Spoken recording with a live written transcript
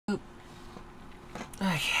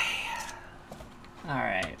Okay.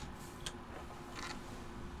 Alright.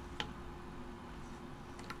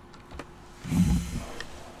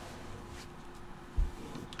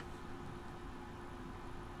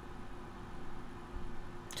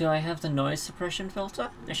 Do I have the noise suppression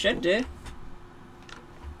filter? I should do.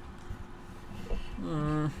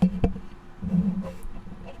 I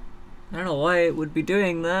don't know why it would be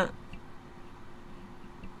doing that.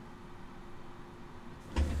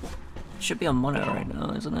 It should be on mono right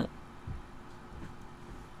now, isn't it?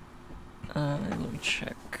 Let me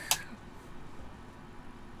check.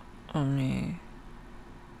 Omni.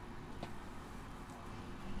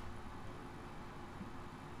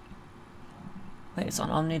 Wait, it's on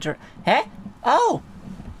Omnidirect. Hey? Oh!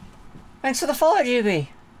 Thanks for the follow, GB.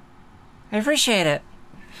 I appreciate it.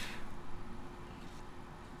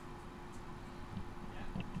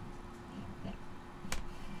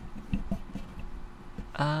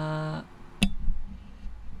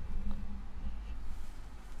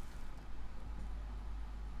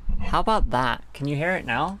 How about that? Can you hear it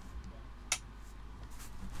now?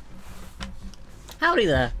 Howdy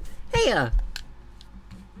there. Hey,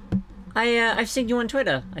 I've seen you on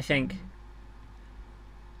Twitter, I think.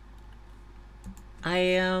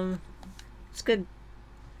 It's good.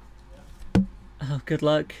 Oh, good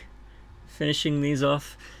luck finishing these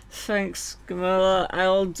off. Thanks, Gamela.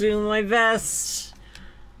 I'll do my best.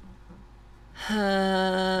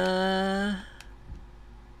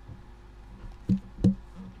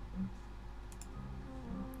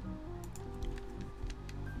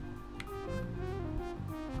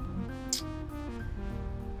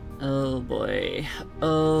 Oh boy.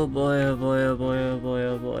 Oh boy, oh boy, oh boy, oh boy,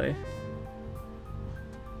 oh boy.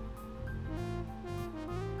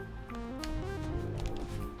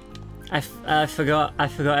 I forgot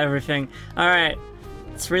everything. Alright.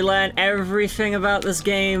 Let's relearn everything about this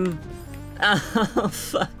game. Oh,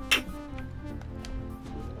 fuck.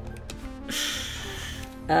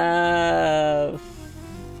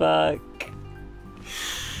 Fuck.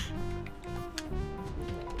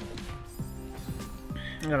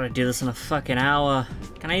 I gotta do this in a fucking hour.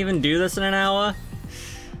 Can I even do this in an hour?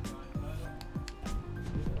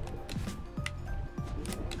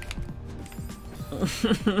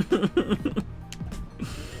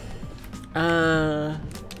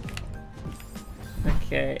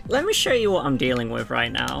 Okay, let me show you what I'm dealing with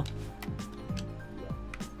right now.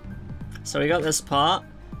 So we got this part,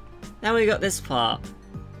 then we got this part,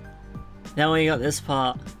 then we got this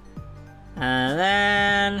part, and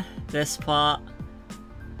then this part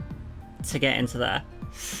to get into there.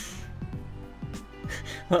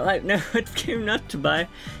 Well, like, no, it came not to buy.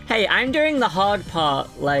 Hey, I'm doing the hard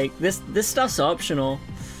part. Like, this stuff's optional.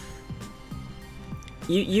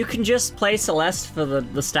 You can just play Celeste for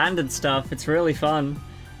the standard stuff. It's really fun.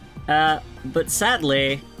 But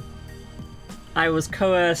sadly, I was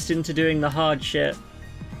coerced into doing the hard shit.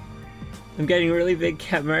 I'm getting really big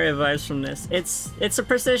Cat Mario vibes from this. It's a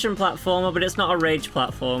precision platformer, but it's not a rage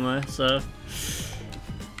platformer, so.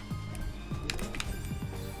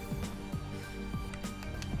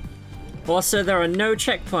 Also, there are no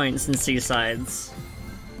checkpoints in Seasides.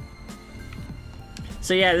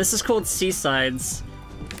 So yeah, this is called Seasides.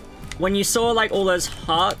 When you saw, like, all those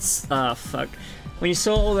hearts... Oh, fuck. When you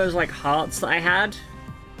saw all those, like, hearts that I had,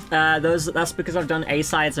 that's because I've done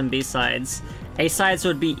A-sides and B-sides. A-sides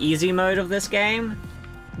would be easy mode of this game.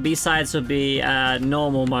 B-sides would be,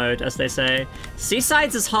 normal mode, as they say.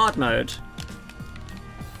 C-sides is hard mode.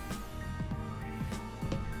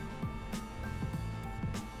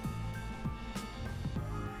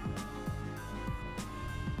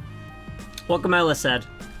 What Gamola said.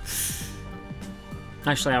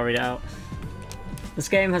 Actually, I'll read it out. This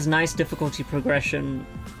game has nice difficulty progression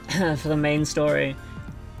for the main story.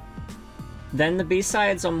 Then the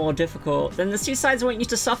B-sides are more difficult. Then the C-sides want you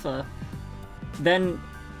to suffer. Then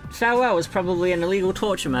Farewell is probably an illegal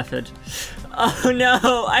torture method. Oh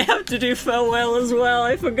no, I have to do Farewell as well.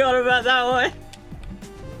 I forgot about that one.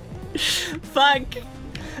 Fuck.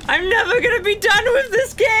 I'm never gonna be done with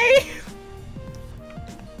this game.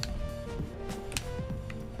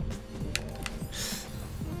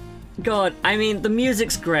 God, I mean, the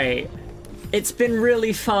music's great. It's been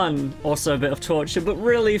really fun. Also a bit of torture, but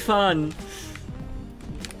really fun.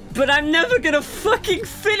 But I'm never gonna fucking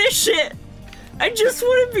finish it! I just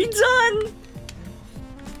want to be done!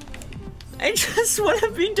 I just want to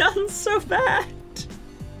be done so bad!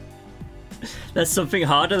 There's something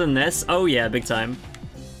harder than this? Oh yeah, big time.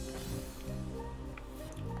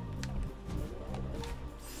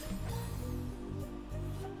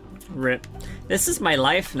 RIP. This is my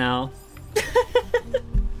life now.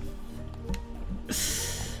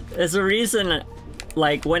 There's a reason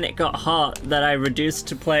like, when it got hot, that I reduced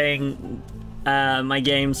to playing my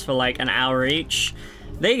games for like an hour each.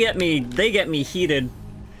 They get me heated.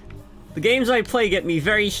 The games I play get me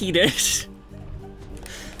very heated.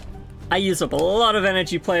 I use up a lot of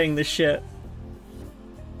energy playing this shit.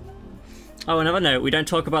 Oh, another note, we don't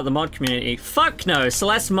talk about the mod community. Fuck no,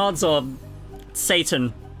 Celeste mods or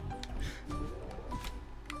Satan.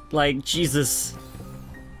 Like, Jesus.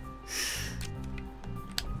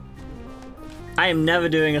 I am never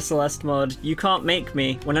doing a Celeste mod. You can't make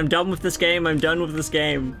me. When I'm done with this game, I'm done with this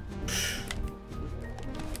game.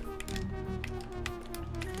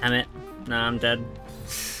 Damn it. Nah, I'm dead.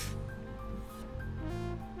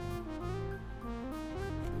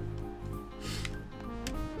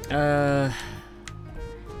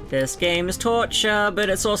 This game is torture, but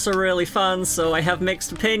it's also really fun, so I have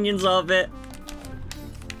mixed opinions of it.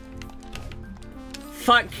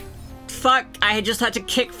 Fuck. Fuck, I just had to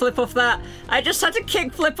kickflip off that. I just had to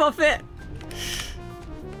kickflip off it.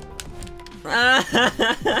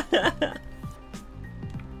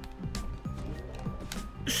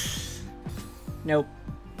 Nope.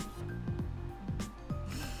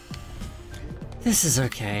 This is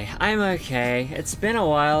okay. I'm okay. It's been a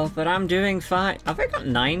while, but I'm doing fine. Have I got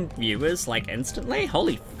 9 viewers, like, instantly?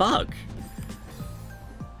 Holy fuck.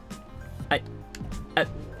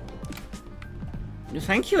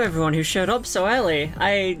 Thank you, everyone who showed up so early.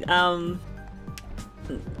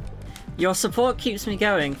 Your support keeps me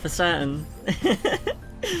going, for certain.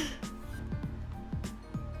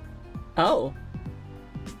 Oh.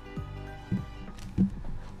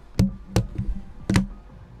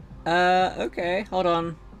 Okay, hold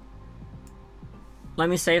on. Let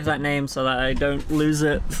me save that name so that I don't lose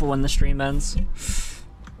it for when the stream ends.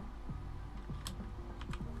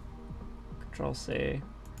 Control C.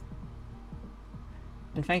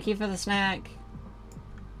 And thank you for the snack.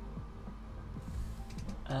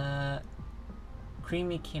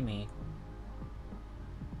 Creamy Kimmy.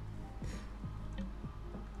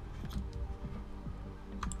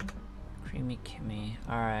 Creamy Kimmy.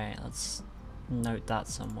 Alright, let's note that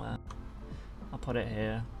somewhere. I'll put it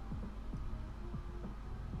here.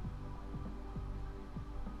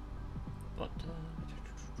 But,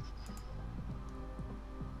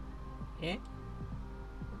 yeah?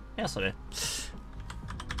 Yes, I do.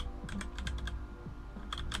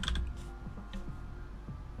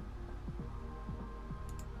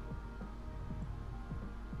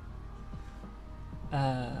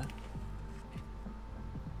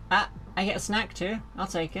 I get a snack too. I'll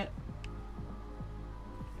take it.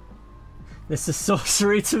 This is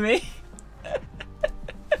sorcery to me.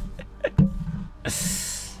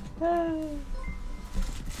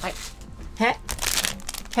 Heh?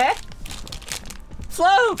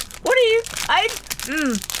 Flo! What are you?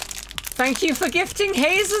 Thank you for gifting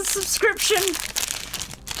Hayes a subscription.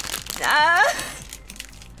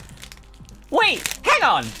 Wait! Hang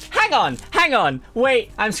on!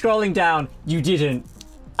 Wait, I'm scrolling down. You didn't.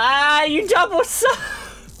 You double sub!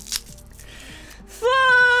 Flo!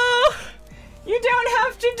 You don't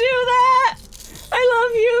have to do that! I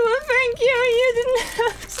love you, but thank you! You didn't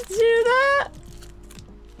have to do that!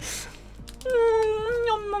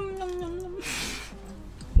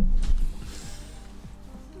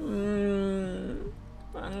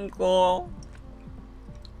 Uncle.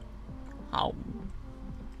 Ow.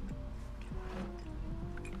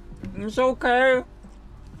 It's okay.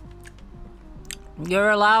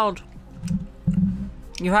 You're allowed.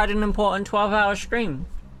 You had an important 12-hour stream.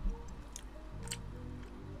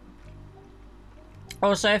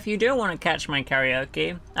 Also, if you do want to catch my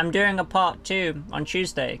karaoke, I'm doing a part 2 on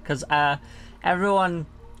Tuesday, because everyone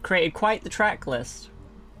created quite the track list.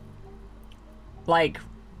 Like,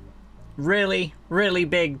 really, really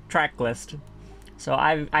big track list. So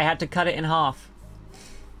I had to cut it in half.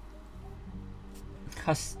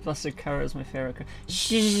 Busted Kara is my favorite.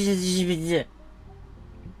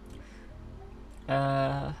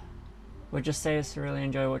 Would just say is to really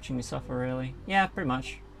enjoy watching you suffer, really. Yeah, pretty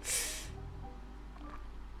much.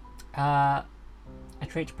 A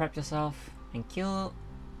trait to prep yourself and kill.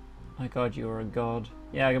 My god, you are a god.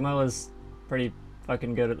 Yeah, Gamora's pretty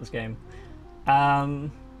fucking good at this game. I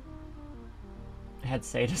had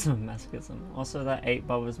sadism and masochism. Also, that 8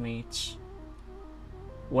 bothers me.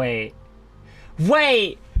 Wait.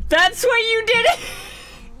 Wait! That's what you did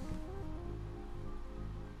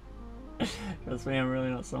it! Trust me, I'm really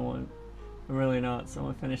not someone. I'm really not.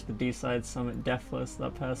 Someone finished the D-Side Summit deathless.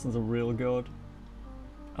 That person's a real god.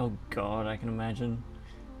 Oh god, I can imagine.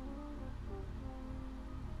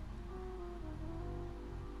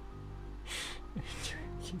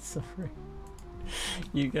 Keep suffering.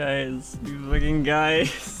 You guys. You fucking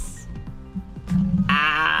guys.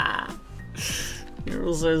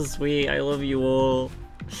 You're so sweet. I love you all.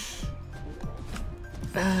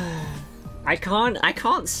 I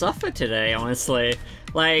can't suffer today, honestly.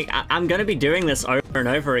 Like, I'm gonna be doing this over and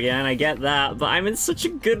over again, I get that, but I'm in such a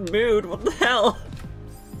good mood, what the hell?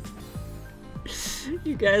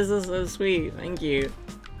 You guys are so sweet, thank you.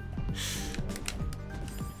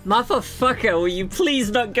 Motherfucker, will you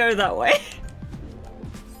please not go that way?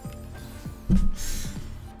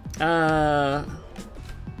 Damn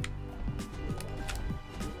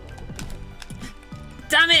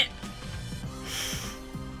it!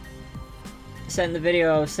 Send the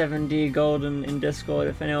video of 7D Golden in Discord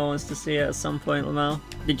if anyone wants to see it at some point, Lamel.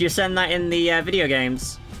 Did you send that in the video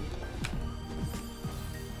games?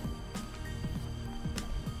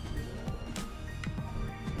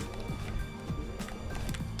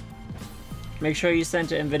 Make sure you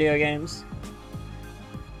sent it in video games.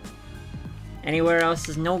 Anywhere else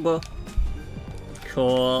is no go.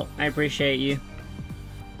 Cool, I appreciate you.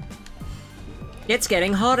 It's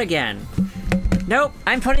getting hot again. Nope,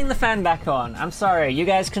 I'm putting the fan back on. I'm sorry. You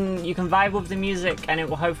guys can vibe with the music and it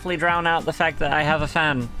will hopefully drown out the fact that I have a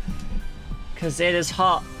fan. Cause it is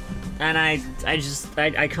hot. And I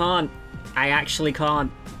can't. I actually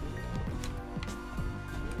can't.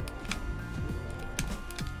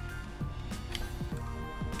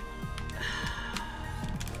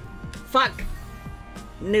 Fuck!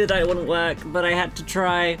 Knew that it wouldn't work, but I had to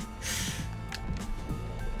try.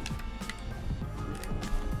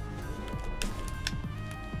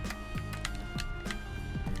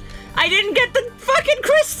 I didn't get the fucking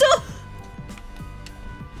crystal!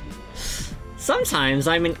 Sometimes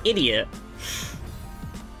I'm an idiot.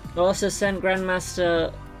 Also sent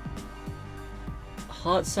Grandmaster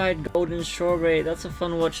Heartside Golden Strawberry. That's a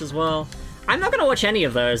fun watch as well. I'm not gonna watch any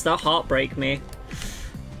of those. They'll heartbreak me.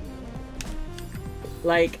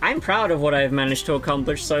 Like, I'm proud of what I've managed to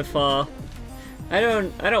accomplish so far. I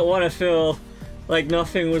don't want to feel like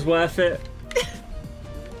nothing was worth it.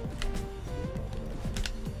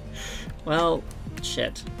 Well,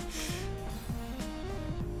 shit.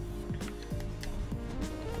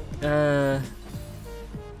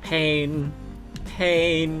 Pain.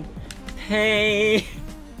 Pain. Pain.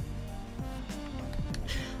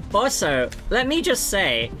 Also, let me just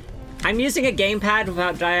say, I'm using a gamepad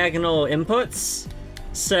without diagonal inputs,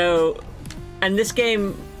 so, and this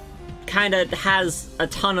game kinda has a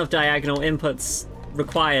ton of diagonal inputs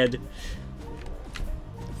required.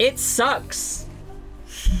 It sucks.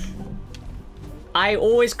 I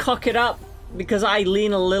always cock it up because I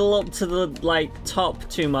lean a little up to the, like, top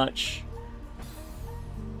too much.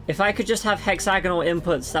 If I could just have hexagonal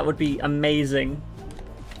inputs, that would be amazing.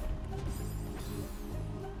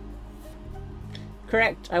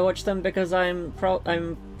 Correct, I watch them because I'm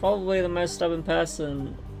probably the most stubborn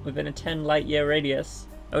person within a 10 light year radius.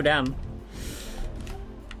 Oh damn.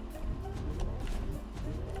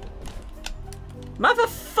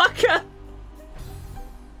 Motherfucker!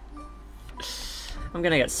 I'm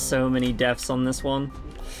gonna get so many deaths on this one.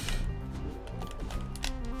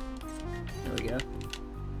 There we go.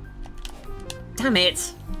 Damn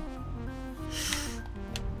it!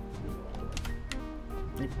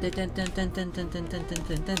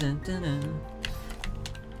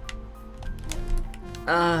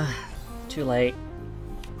 Too late.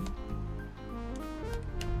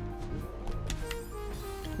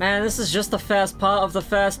 Man, this is just the first part of the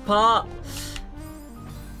first part.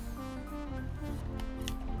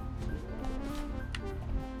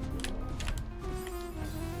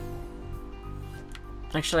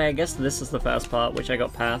 Actually, I guess this is the first part, which I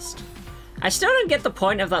got past. I still don't get the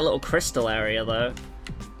point of that little crystal area, though.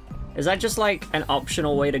 Is that just, like, an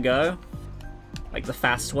optional way to go? Like, the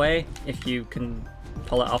fast way, if you can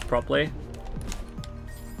pull it off properly?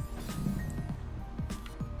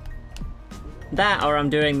 That, or I'm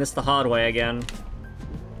doing this the hard way again.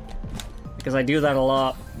 Because I do that a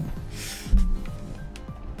lot.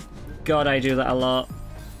 God, I do that a lot.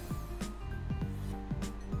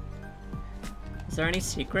 Is there any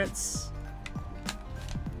secrets?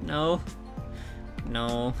 No.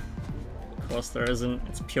 No. Of course there isn't.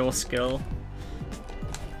 It's pure skill.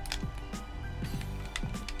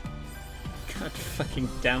 God fucking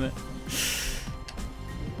damn it.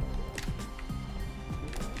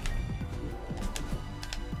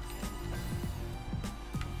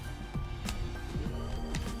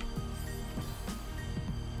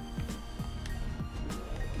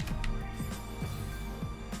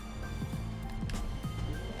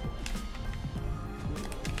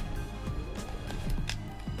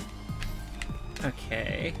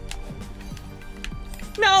 Okay.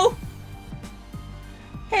 No!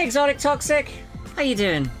 Hey, Exotic Toxic! How you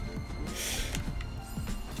doing?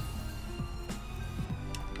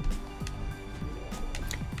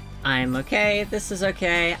 I'm okay, this is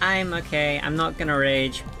okay, I'm okay, I'm not gonna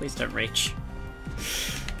rage. Please don't rage.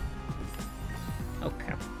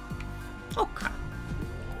 Okay. Okay.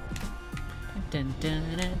 Dun, dun,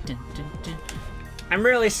 dun, dun, dun, dun. I'm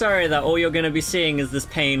really sorry that all you're gonna be seeing is this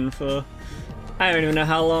pain for... I don't even know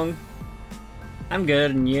how long. I'm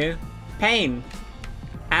good, and you? Pain.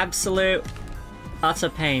 Absolute, utter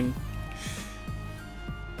pain.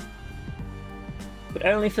 But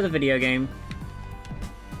only for the video game.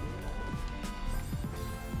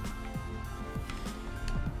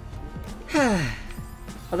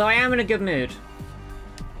 Although I am in a good mood.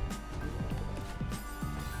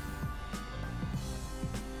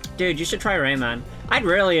 Dude, you should try Rayman. I'd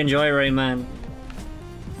really enjoy Rayman.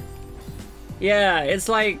 Yeah, it's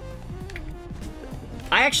like...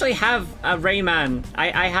 I actually have a Rayman.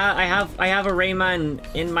 I have a Rayman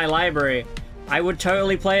in my library. I would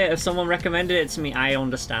totally play it if someone recommended it to me. I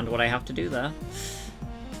understand what I have to do there.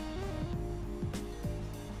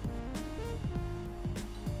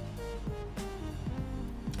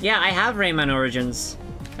 Yeah, I have Rayman Origins.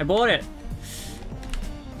 I bought it.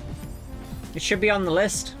 It should be on the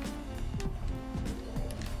list.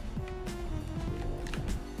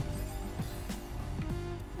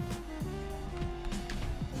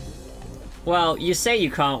 Well, you say you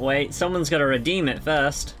can't wait. Someone's got to redeem it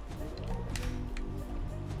first.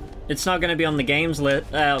 It's not going to be on the games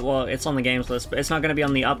list. Well, it's on the games list, but it's not going to be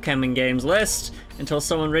on the upcoming games list until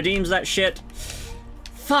someone redeems that shit.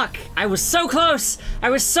 Fuck! I was so close! I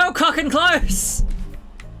was so cockin' close!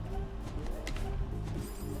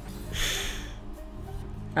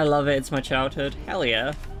 I love it. It's my childhood. Hell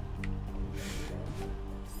yeah.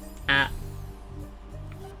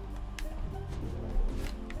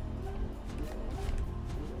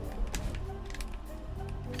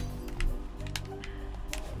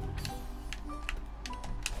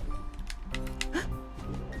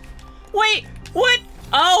 Wait! What?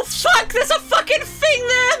 Oh, fuck! There's a fucking thing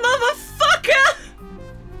there, motherfucker!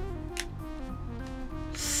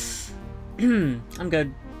 I'm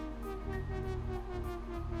good.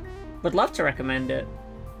 Would love to recommend it.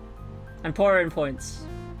 I'm poor in points.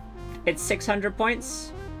 It's 600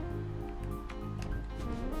 points.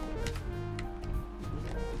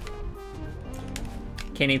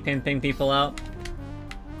 Kenny pimping people out.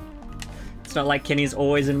 It's not like Kenny's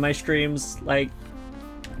always in my streams, like,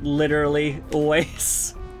 literally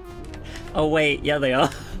always. Oh wait, yeah they are.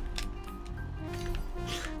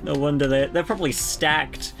 No wonder they're probably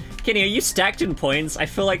stacked. Kenny, are you stacked in points? I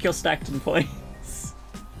feel like you're stacked in points.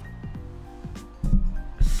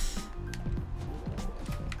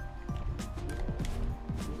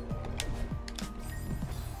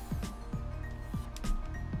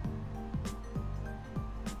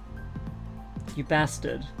 You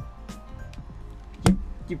bastard.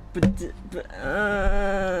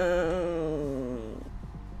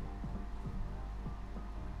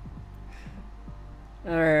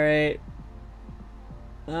 Alright.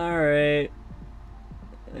 Alright.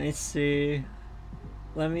 I see.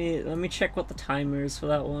 Let me check what the timer is for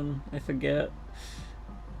that one. I forget.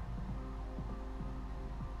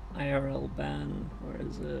 IRL ban. Where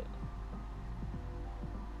is it?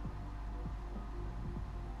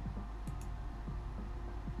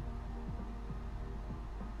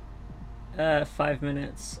 Uh, 5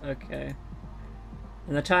 minutes. Okay.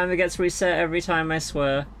 And the timer gets reset every time, I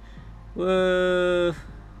swear. Whoa.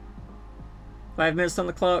 5 minutes on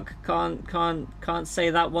the clock. Can't say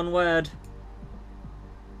that one word.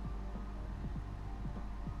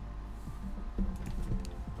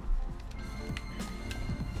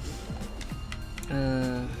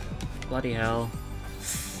 Bloody hell.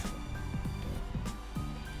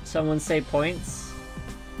 Someone say points.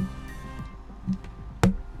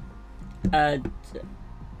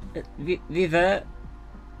 Viva,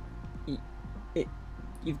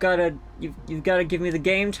 you've gotta give me the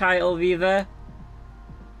game title, Viva.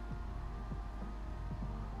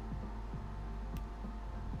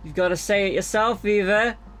 You've gotta say it yourself,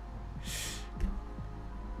 Viva.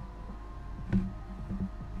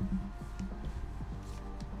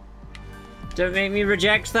 Don't make me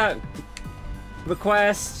reject that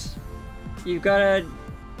request. You've gotta...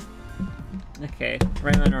 Okay,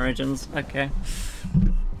 Rayman Origins, okay.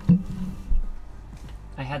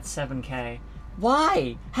 I had 7K.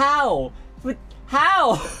 Why? How?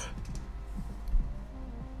 How?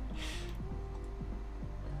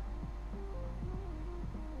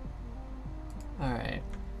 Alright.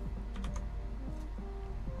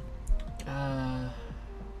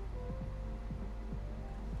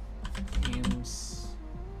 Games.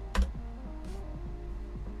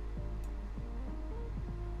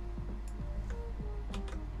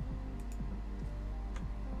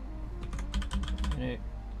 Edit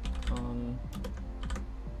on.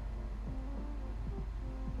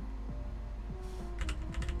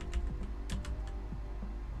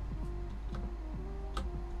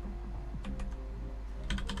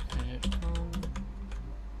 Edit on.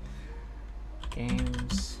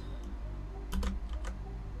 Games.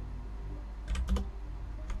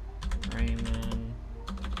 Rayman.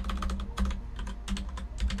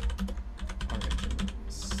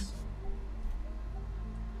 Origins.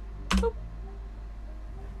 Boop.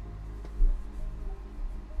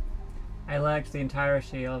 I liked the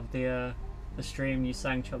entirety of the stream you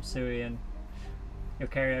sang Chop Suey in. Your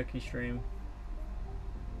karaoke stream.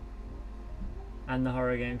 And the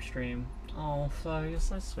horror game stream. Oh, Flo, you're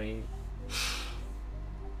so sweet.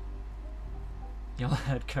 Y'all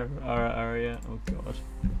had Aria. Oh god.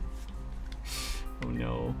 Oh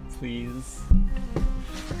no, please.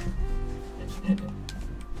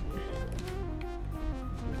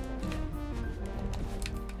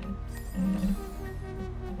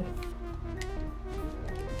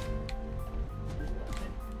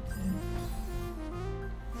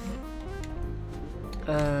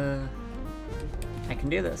 I can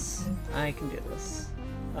do this. I can do this.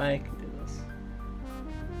 I can do this.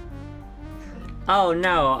 Oh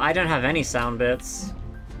no, I don't have any sound bits.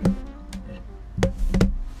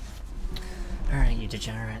 Alright, you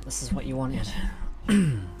degenerate. This is what you wanted.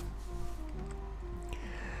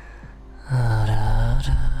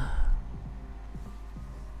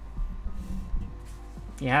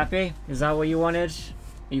 You happy? Is that what you wanted?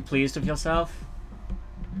 Are you pleased with yourself?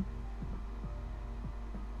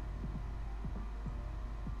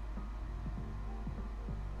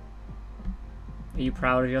 Are you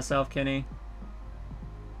proud of yourself, Kenny?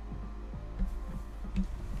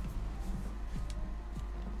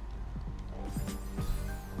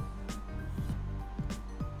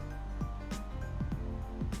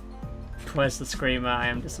 Where's the screamer? I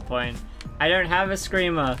am disappointed. I don't have a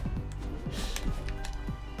screamer.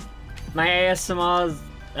 My ASMR's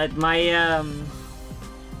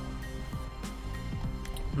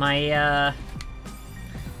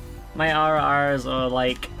my RRs are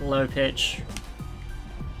like low pitch.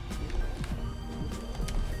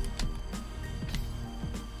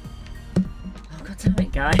 Oh god damn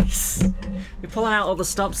it, guys. We're pulling out all the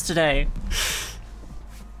stops today.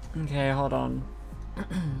 Okay, hold on.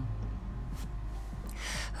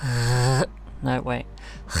 No, wait.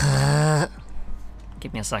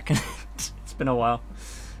 Give me a second. It's been a while.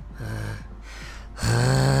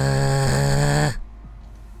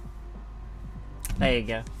 There you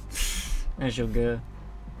go. There's your go.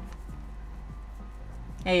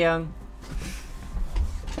 Hey, young.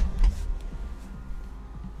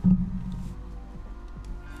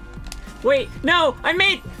 Wait, no! I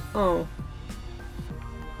made... Oh.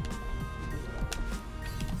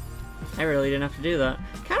 I really didn't have to do that.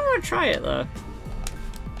 Kinda wanna try it, though.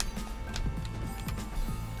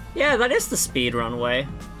 Yeah, that is the speedrun way.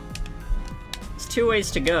 There's 2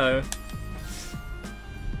 ways to go.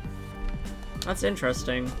 That's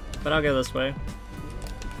interesting, but I'll go this way.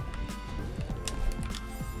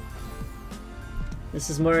 This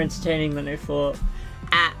is more entertaining than I thought.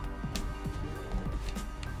 Ah!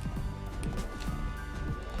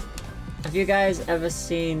 Have you guys ever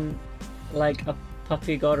seen, like, a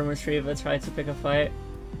puppy golden retriever try to pick a fight?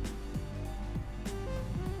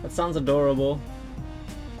 That sounds adorable.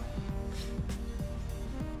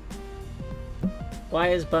 Why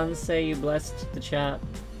is Buns say you blessed the chat?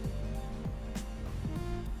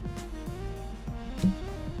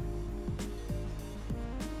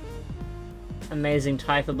 Amazing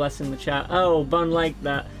Ty for blessing the chat. Oh, Bun liked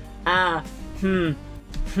that. Ah,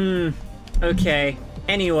 okay.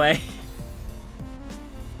 Anyway.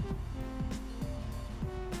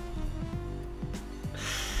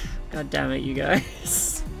 God damn it, you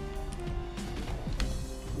guys.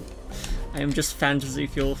 I am just fantasy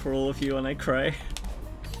fuel for all of you and I cry.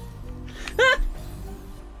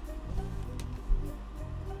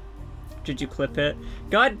 Did you clip it?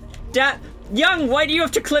 God damn- Young, why do you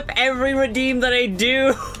have to clip every redeem that I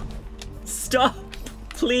do? Stop,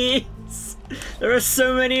 please. There are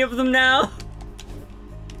so many of them now.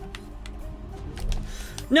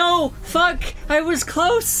 No, fuck, I was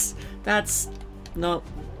close. That's not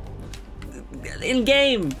in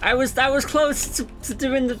game. I was close to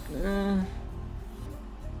doing the.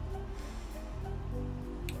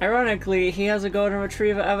 Ironically, he has a golden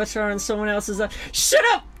retriever avatar and someone else is a. Shut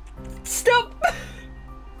up! Stop!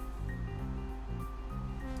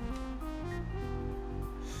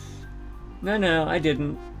 No, I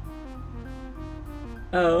didn't.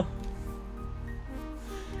 Oh.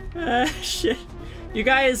 Shit. You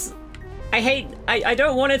guys, I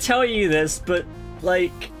don't want to tell you this, but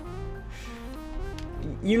Like,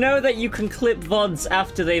 you know that you can clip VODs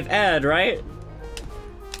after they've aired, right?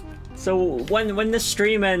 So when this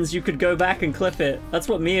stream ends, you could go back and clip it. That's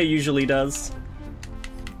what Mia usually does.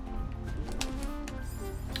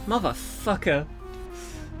 Motherfucker.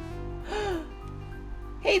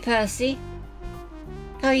 Hey, Percy.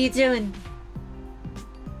 How are you doing?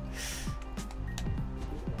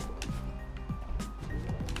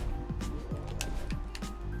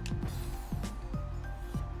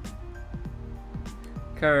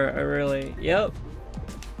 Kara, I really... Yep.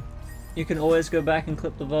 You can always go back and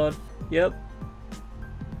clip the VOD. Yep.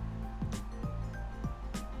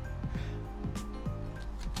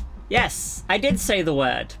 Yes, I did say the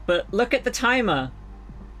word, but look at the timer.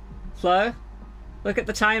 Flo, look at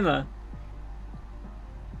the timer.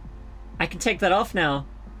 I can take that off now,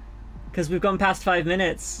 because we've gone past 5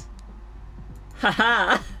 minutes.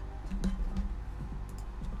 Haha!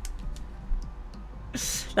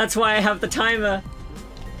 That's why I have the timer.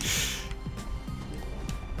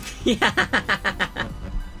 Yeah.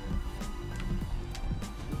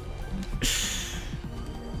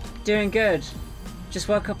 Doing good. Just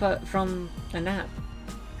woke up from a nap.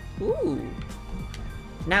 Ooh.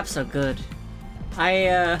 Naps are good.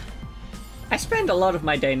 I spend a lot of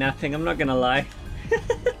my day napping, I'm not gonna lie.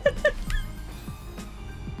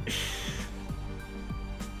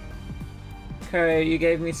 Curry, you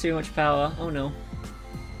gave me too much power. Oh no.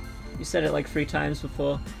 You said it like 3 times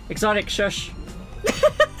before. Exotic, shush.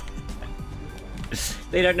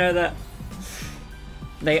 They don't know that.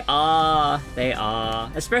 They are.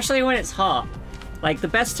 Especially when it's hot. Like, the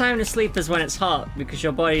best time to sleep is when it's hot, because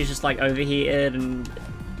your body's just like overheated and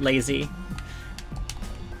lazy.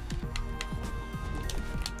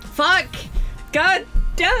 Fuck! God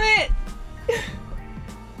damn it!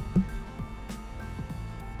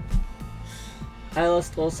 I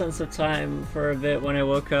lost all sense of time for a bit when I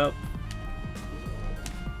woke up.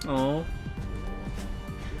 Oh.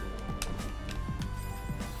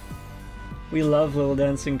 We love Little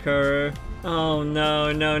Dancing Kuro. Oh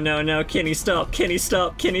no, no, no, no. Kenny, stop. Kenny,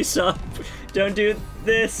 stop. Kenny, stop. Don't do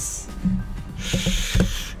this.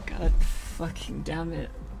 God fucking damn it.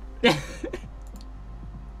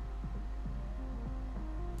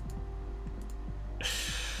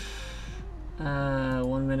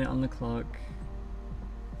 1 minute on the clock.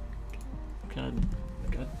 God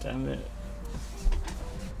damn it.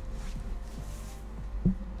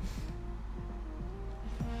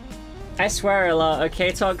 I swear a lot,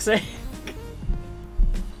 okay, Toxic?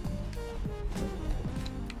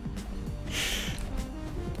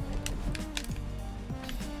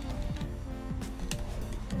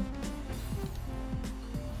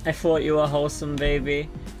 I thought you were wholesome, baby.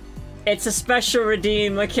 It's a special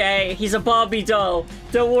redeem, okay? He's a Barbie doll.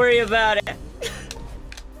 Don't worry about it.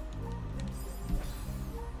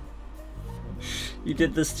 You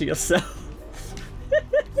did this to yourself.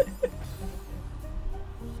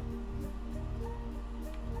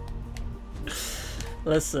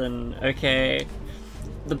 Listen, okay.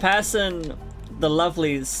 The person, the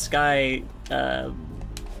lovely Sky,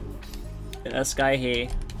 Sky here.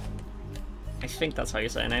 I think that's how you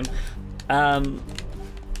say her name.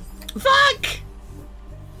 Fuck!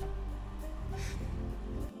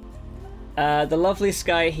 The lovely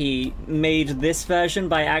Sky he made this version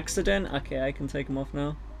by accident. Okay, I can take him off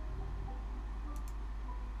now.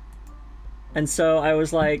 And so I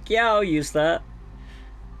was like, yeah, I'll use that.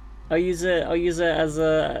 I'll use it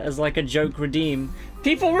as like a joke redeem.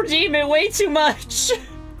 People redeem it way too much!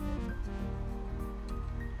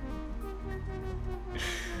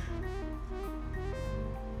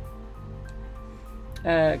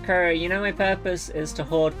 Kuro, you know my purpose is to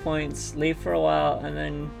hoard points, leave for a while, and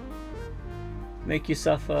then make you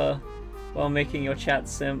suffer while making your chat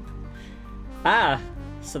simp. Ah,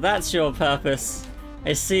 so that's your purpose.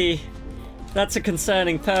 I see. That's a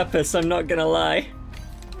concerning purpose, I'm not gonna lie.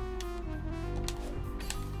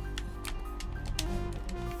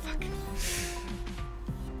 Fuck.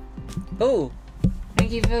 Oh,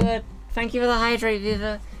 thank you for the hydrate,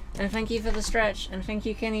 Viva, and thank you for the stretch, and thank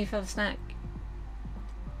you, Kenny, for the snack.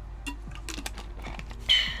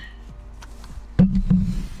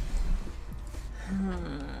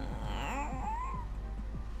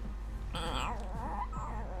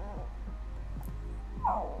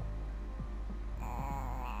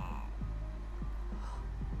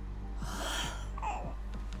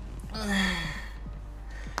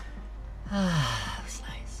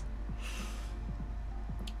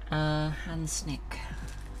 And Snick.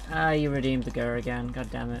 Ah, you redeemed the girl again, god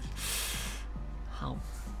damn it. How?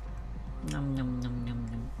 Num num num num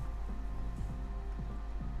num.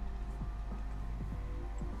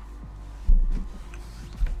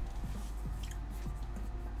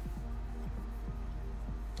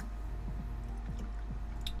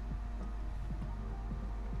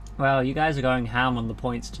 Well, you guys are going ham on the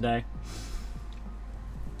points today.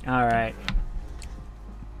 Alright.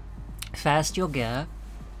 Fast you'll go.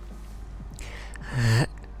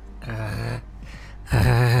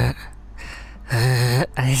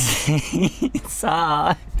 I see. It's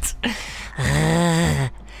hard.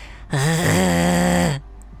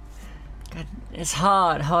 God, it's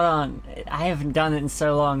hard. Hold on. I haven't done it in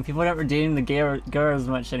so long. People don't redeem the gear as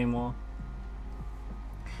much anymore.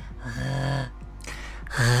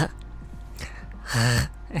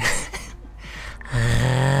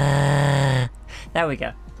 There we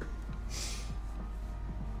go.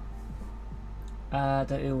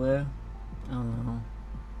 The Ulu. Oh no.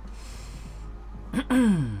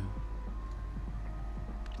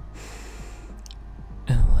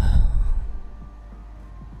 Oh wow.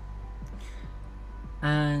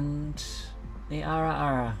 And the Ara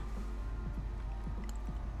Ara.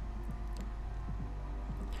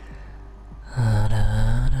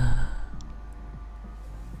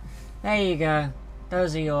 There you go.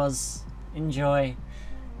 Those are yours. Enjoy.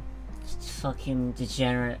 Fucking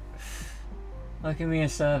degenerate. Look at me a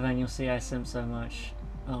server and you'll see I simp so much.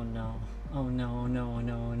 Oh no. Oh no, no,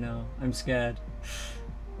 no, no. I'm scared.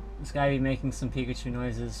 This guy be making some Pikachu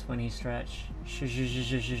noises when he stretch. Oh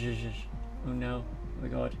no. Oh my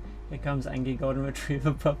god. Here comes Angry Golden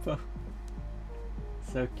Retriever Puppo.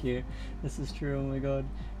 So cute. This is true, oh my god.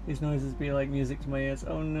 These noises be like music to my ears.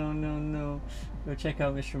 Oh no, no, no. Go check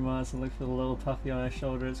out Mr. Mars and look for the little puppy on his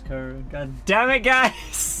shoulder. It's Kuru. God damn it,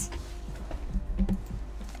 guys! I'm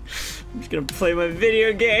just gonna play my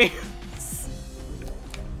video game.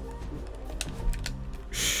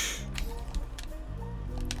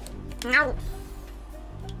 No.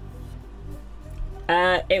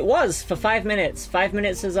 It was for 5 minutes. 5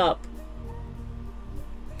 minutes is up.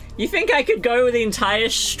 You think I could go the entire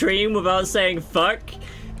stream without saying fuck?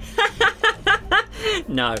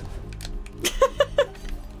 No.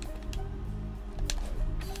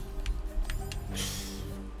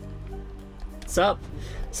 What's up?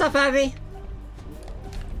 What's up, Abby?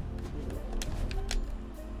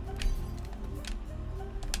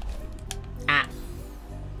 Ah.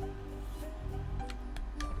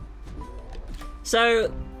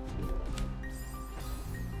 So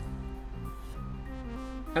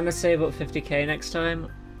I'm gonna save up 50k next time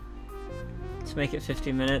to make it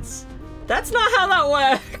 50 minutes. That's not how that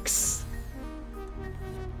works!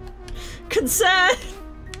 Concern!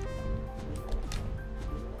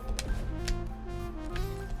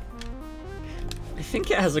 I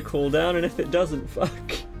think it has a cooldown, and if it doesn't,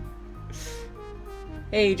 fuck.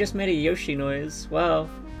 Hey, you just made a Yoshi noise. Wow.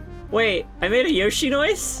 Wait, I made a Yoshi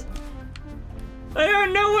noise? I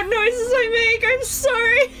don't know what noises I make, I'm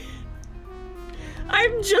sorry!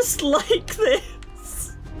 I'm just like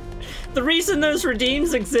this. The reason those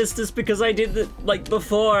redeems exist is because I did it like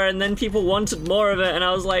before and then people wanted more of it and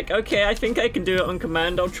I was like, okay, I think I can do it on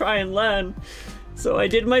command, I'll try and learn. So I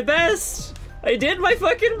did my best. I did my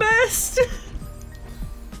fucking best.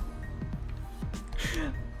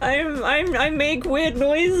 I make weird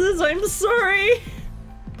noises, I'm sorry.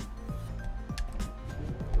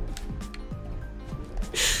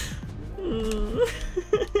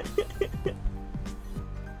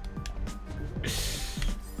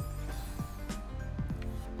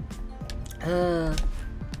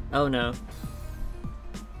 Oh no.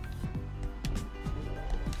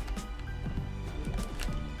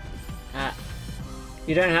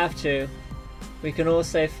 You don't have to. We can all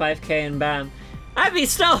save 5k and bam. Abby,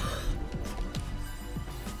 stop!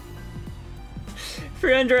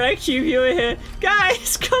 300 IQ viewer here.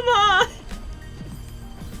 Guys, come on!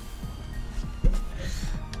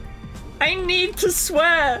 I need to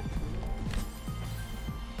swear!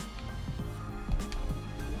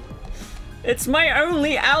 It's my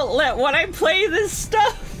only outlet when I play this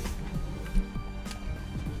stuff!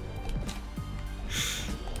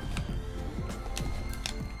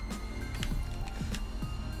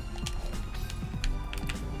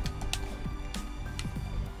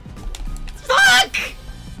 Fuck!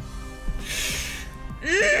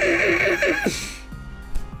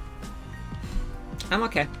 I'm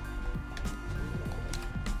okay.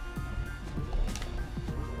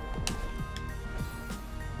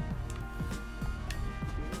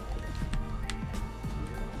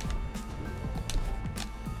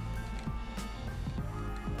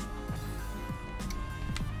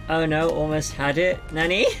 Oh no, almost had it.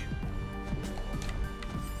 Nani?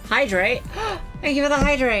 Hydrate? Thank you for the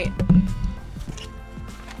hydrate!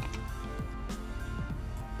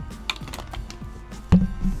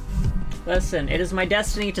 Listen, it is my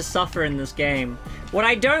destiny to suffer in this game. What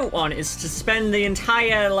I don't want is to spend the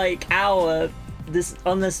entire, like, hour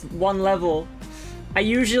on this one level I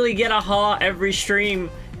usually get a heart every stream.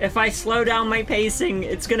 If I slow down my pacing,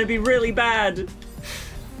 it's gonna be really bad.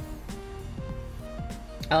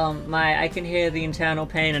 I can hear the internal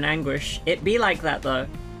pain and anguish. It be like that though.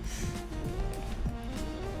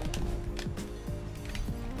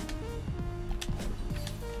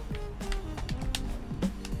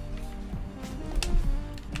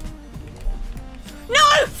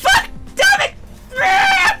 No! Fuck! Damn it!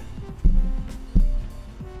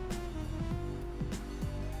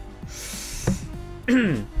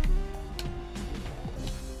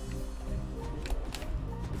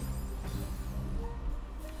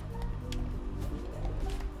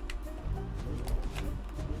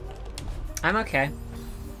 I'm okay.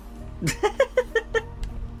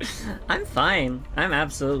 I'm fine. I'm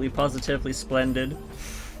absolutely positively splendid.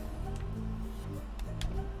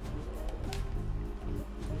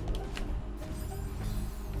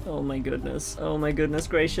 Oh my goodness. Oh my goodness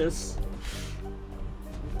gracious.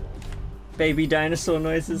 Baby dinosaur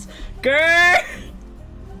noises. Grrr!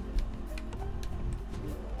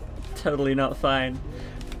 Totally not fine.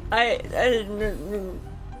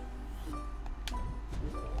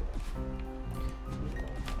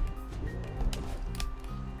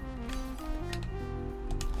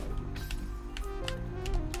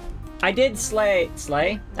 I did slay?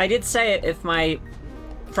 I did say it, if my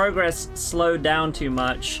progress slowed down too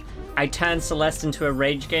much, I turned Celeste into a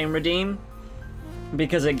rage game redeem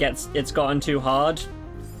because it's gotten too hard.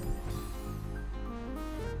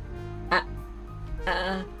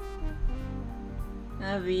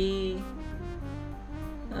 Abby,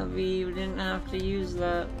 you didn't have to use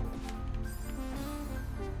that.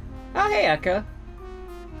 Oh, hey, Eka.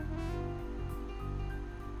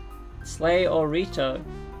 Slay or Rito?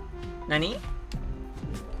 Nani?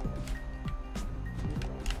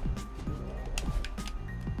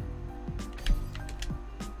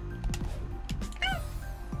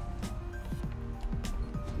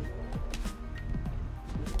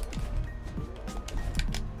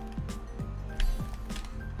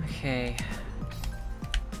 Okay.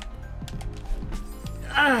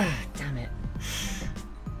 Damn it.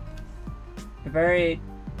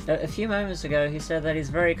 A few moments ago, he said that he's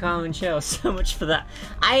very calm and chill. So much for that.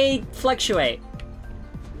 I fluctuate.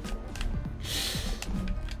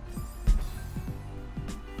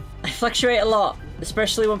 I fluctuate a lot,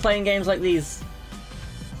 especially when playing games like these.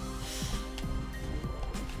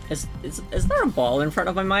 Is there a ball in front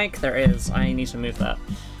of my mic? There is. I need to move that.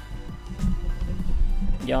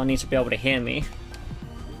 Y'all need to be able to hear me.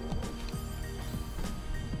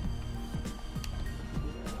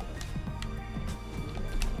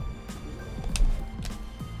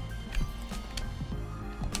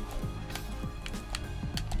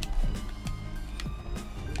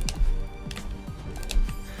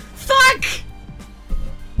 Fuck!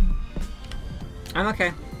 I'm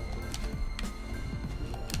okay.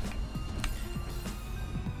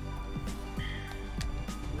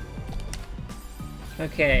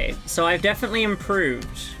 Okay, so I've definitely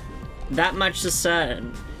improved. That much is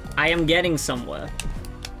certain. I am getting somewhere.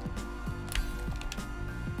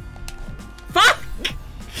 Fuck!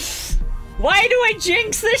 Why do I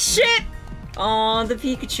jinx this shit? Aw, the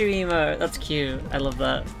Pikachu emote. That's cute. I love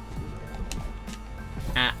that.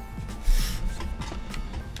 Ah.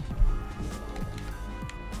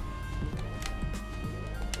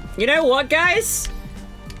 You know what, guys?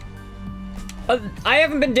 I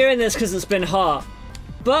haven't been doing this because it's been hot.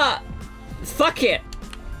 But, fuck it.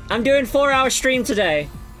 I'm doing 4-hour stream today.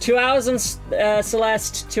 2 hours on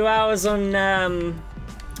Celeste, 2 hours on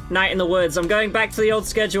Night in the Woods. I'm going back to the old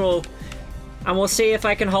schedule, and we'll see if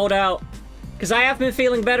I can hold out. Because I have been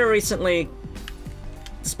feeling better recently,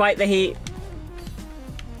 despite the heat.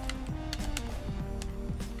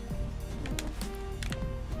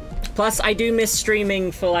 Plus, I do miss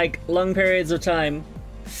streaming for, like, long periods of time.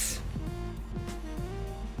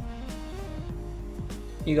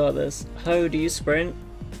 You got this. How do you sprint?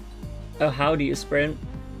 Oh, how do you sprint?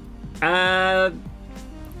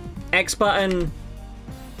 X button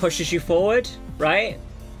pushes you forward, right?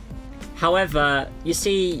 However, you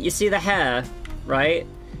see the hair, right?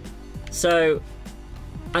 So,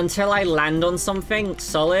 until I land on something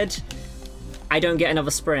solid, I don't get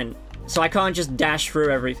another sprint. So I can't just dash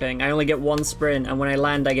through everything. I only get one sprint, and when I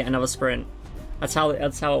land, I get another sprint. That's how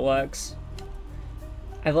it works.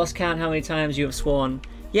 I've lost count how many times you have sworn.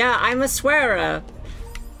 Yeah, I'm a swearer.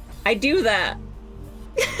 I do that.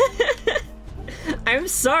 I'm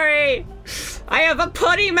sorry. I have a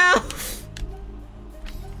potty mouth.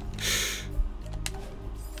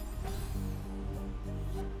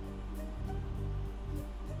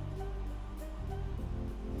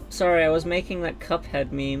 Sorry, I was making that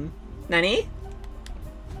Cuphead meme. Nani?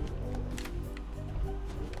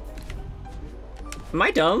 Am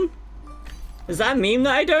I dumb? Is that a meme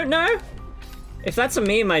that I don't know? If that's a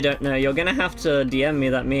meme I don't know, you're gonna have to DM me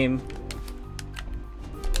that meme.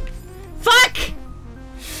 Fuck!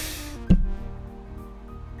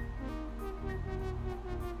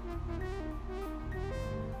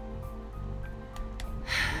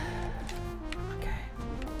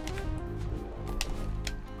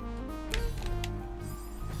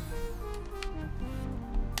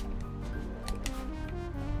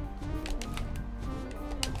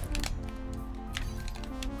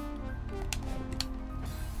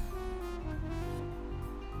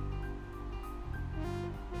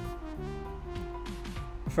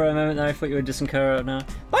 For a moment there, I thought you were dissing Kuro now.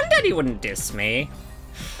 One Daddy wouldn't diss me.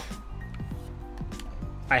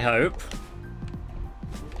 I hope.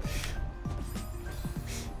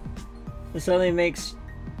 This only makes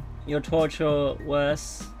your torture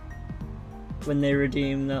worse when they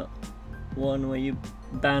redeem that one where you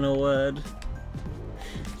ban a word.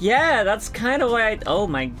 Yeah, that's kind of why I... Oh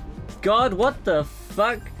my god, what the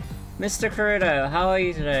fuck? Mr. Kurudo, how are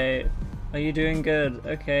you today? Are you doing good?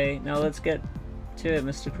 Okay, now let's get to it,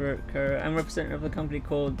 Mr. Kuro. I'm representative of a company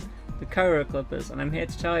called the Kuro Clippers, and I'm here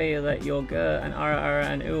to tell you that your Gur and Ara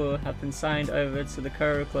and Uo have been signed over to the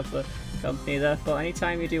Kuro Clipper company. Therefore,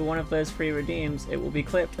 anytime you do one of those free redeems, it will be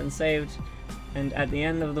clipped and saved, and at the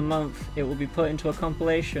end of the month, it will be put into a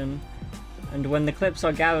compilation. And when the clips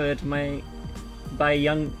are gathered, by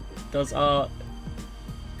Young Does Art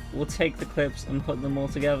will take the clips and put them all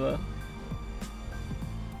together.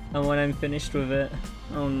 And when I'm finished with it,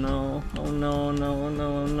 oh no, oh no, no,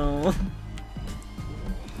 no, no.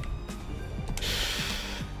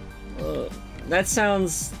 That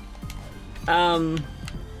sounds, I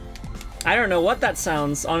don't know what that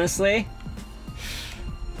sounds, honestly.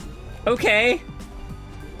 Okay.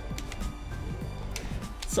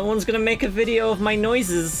 Someone's gonna make a video of my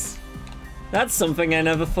noises. That's something I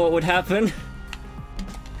never thought would happen.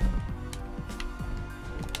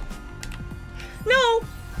 No!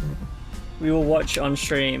 We will watch on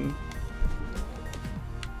stream.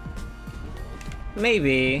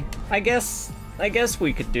 Maybe. I guess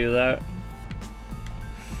we could do that.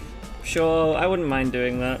 Sure, I wouldn't mind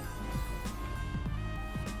doing that.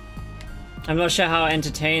 I'm not sure how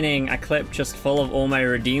entertaining a clip just full of all my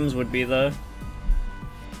redeems would be though.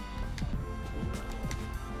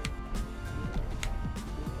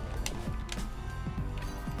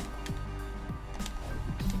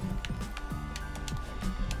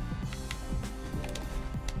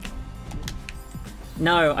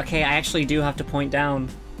 No, okay, I actually do have to point down.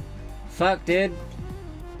 Fuck, dude.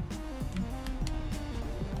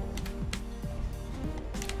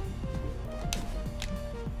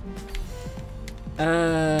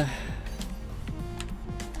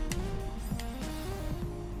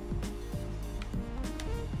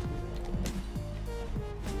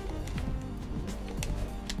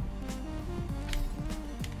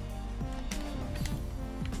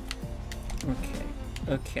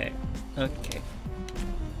 Okay.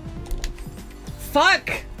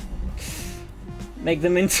 Fuck! Make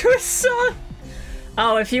them into a song?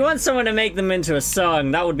 Oh, if you want someone to make them into a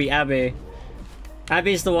song, that would be Abby.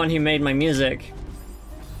 Abby's the one who made my music.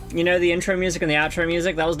 You know, the intro music and the outro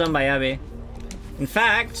music? That was done by Abby. In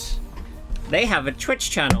fact, they have a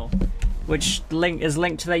Twitch channel, which is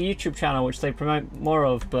linked to their YouTube channel, which they promote more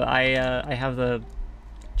of, but I have the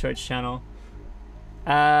Twitch channel.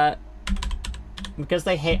 Because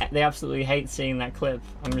they absolutely hate seeing that clip,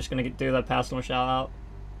 I'm just gonna do their personal shout out.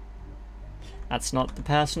 That's not the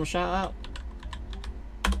personal shout out.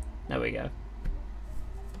 There we go.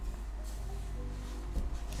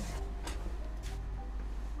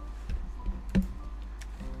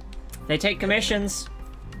 They take commissions.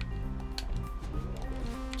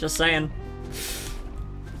 Just saying.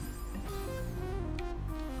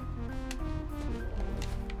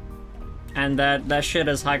 And that shit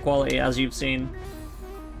is high quality, as you've seen.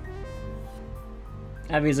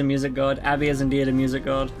 Abby is a music god. Abby is indeed a music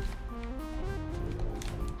god.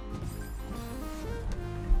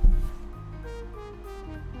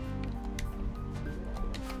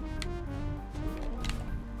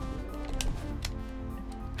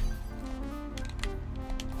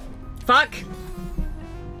 Fuck!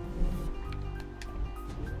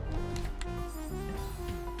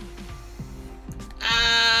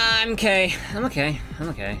 I'm okay. I'm okay. I'm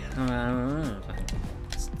okay.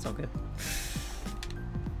 It's all good.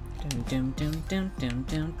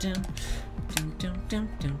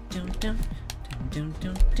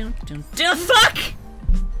 Fuck!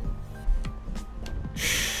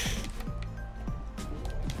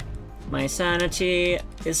 My sanity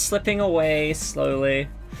is slipping away slowly.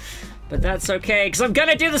 But that's okay, because I'm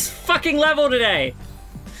gonna do this fucking level today!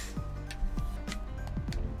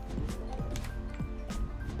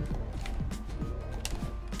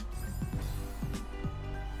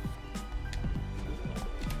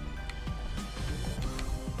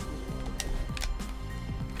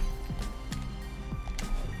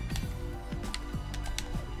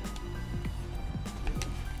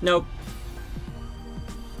 Nope.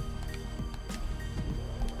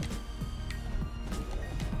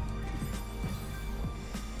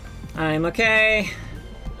 I'm okay.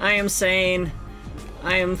 I am sane.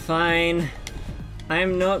 I am fine. I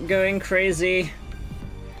am not going crazy.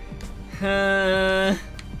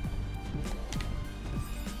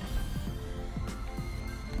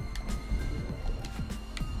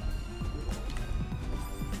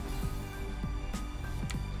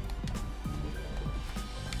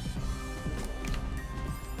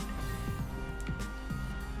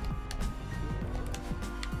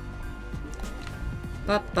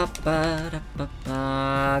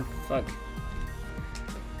 Fuck.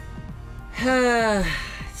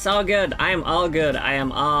 It's all good. I am all good. I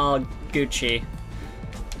am all Gucci.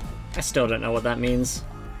 I still don't know what that means.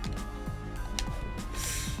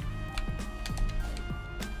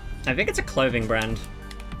 I think it's a clothing brand.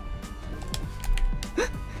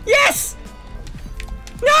 Yes!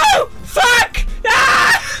 No! Fuck!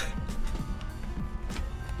 Ah!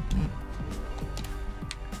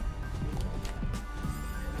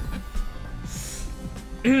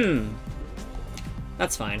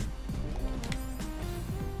 That's fine.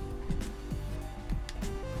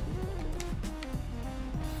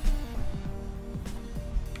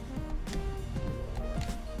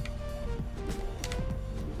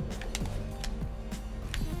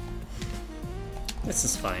 This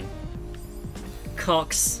is fine.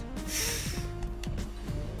 Cox.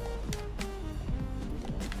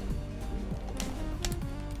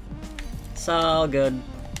 It's all good.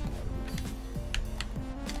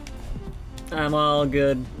 I'm all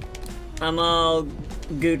good. I'm all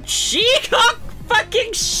Gucci. Oh,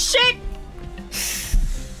 fucking shit!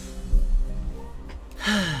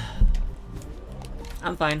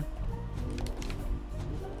 I'm fine.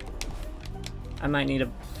 I might need a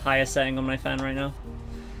higher setting on my fan right now.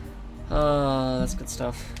 Oh, that's good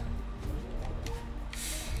stuff.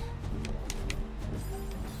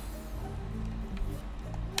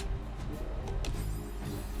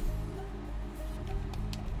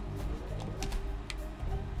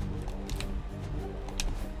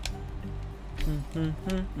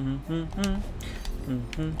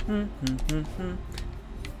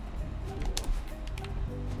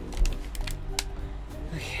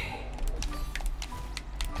 Okay.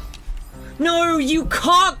 No, you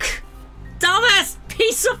cock! Dumbass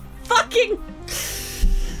piece of fucking...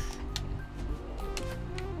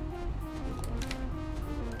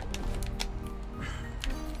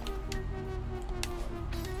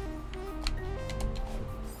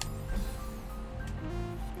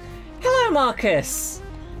 Hello, Marcus!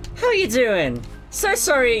 How are you doing? So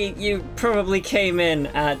sorry you probably came in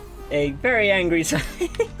at a very angry time.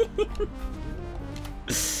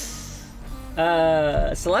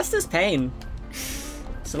 Celeste is pain.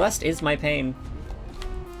 Celeste is my pain.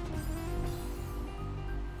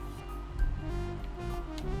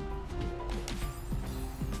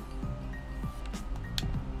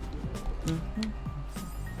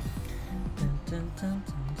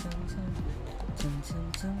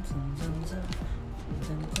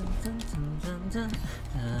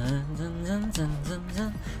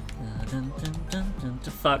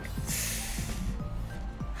 Fuck.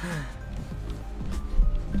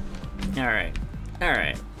 Alright.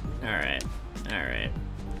 Alright. Alright. Alright.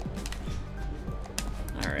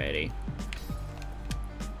 Alrighty.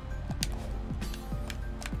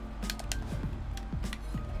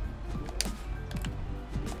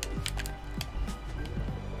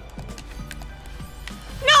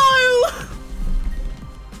 No!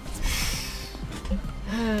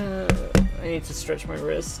 I need to stretch my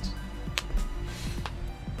wrist.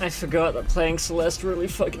 I forgot that playing Celeste really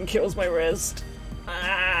fucking kills my wrist.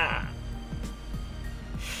 Ah.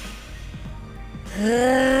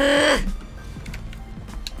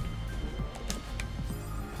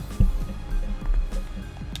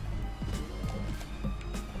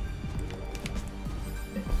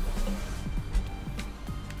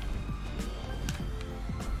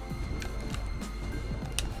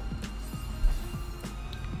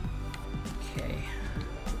 Okay.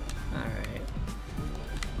 Alright.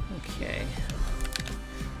 Okay.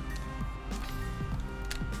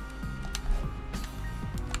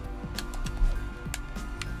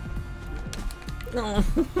 No.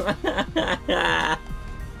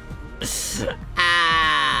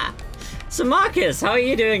 Ah. So Marcus, how are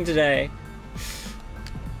you doing today?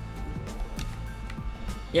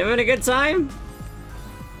 You having a good time?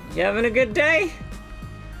 You having a good day?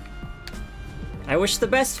 I wish the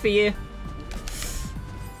best for you.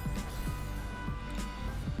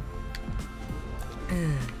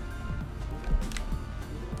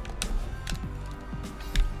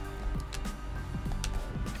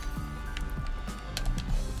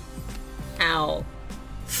 Ow.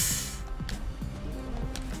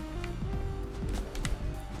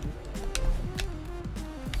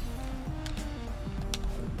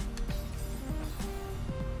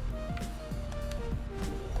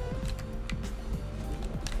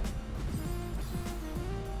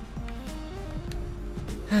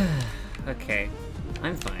 Okay,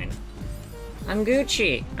 I'm fine. I'm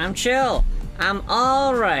Gucci. I'm chill. I'm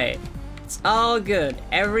alright. It's all good.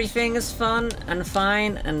 Everything is fun and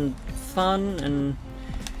fine and fun and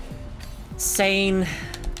sane.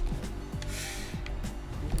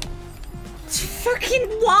 Fucking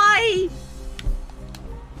why?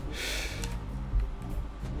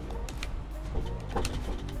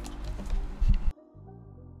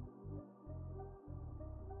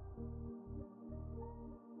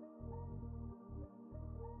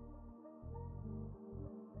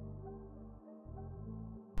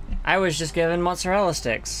 I was just given mozzarella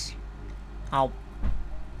sticks. Oh.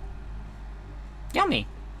 Yummy.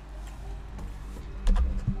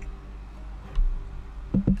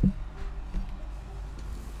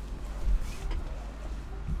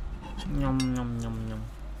 Yum, yum, yum, yum.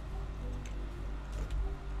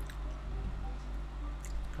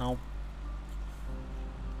 Oh.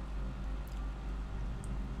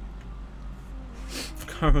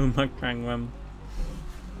 Karu mukbang them.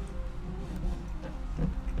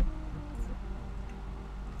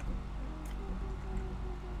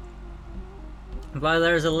 But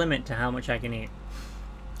there's a limit to how much I can eat.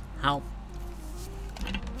 How?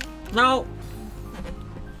 No!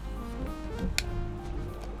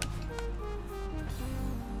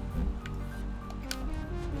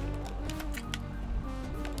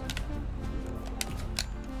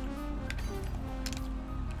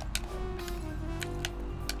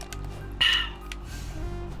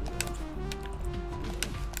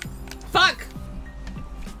 Fuck!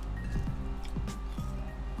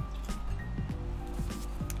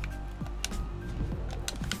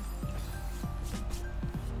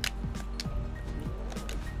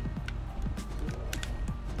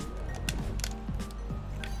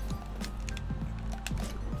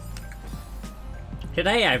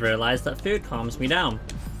 Today I realized that food calms me down.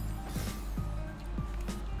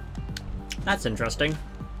 That's interesting.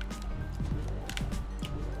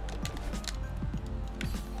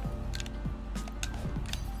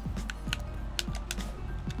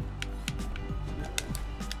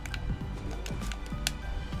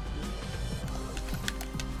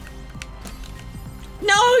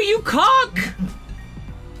 No, you cock!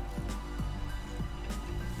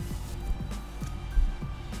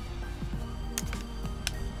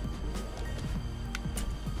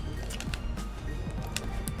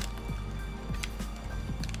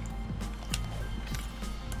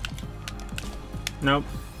 Nope.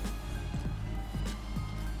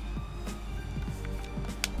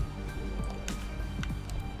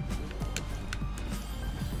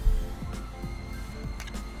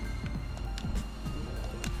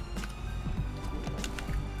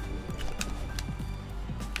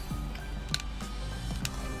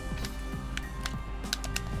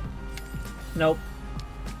 Nope.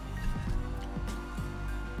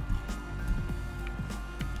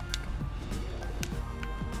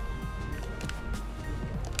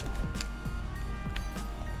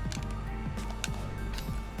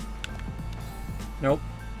 Nope.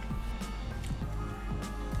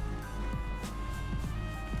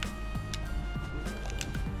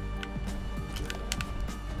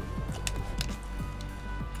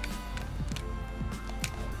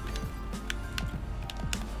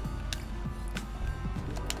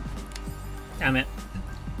 Damn it.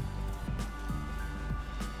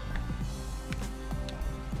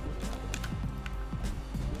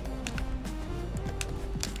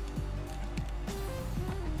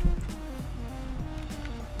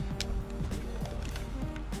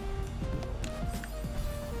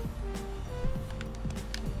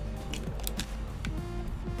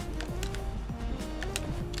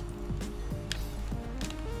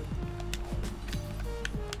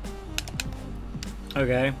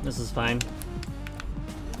 Okay, this is fine.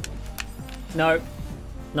 No,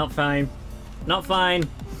 not fine. Not fine.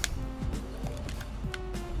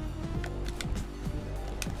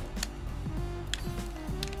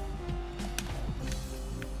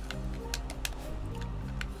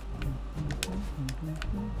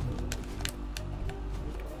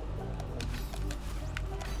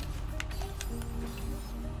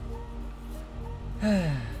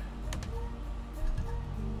 You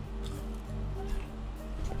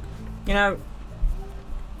know,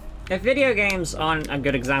 if video games aren't a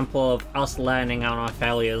good example of us learning on our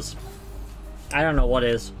failures, I don't know what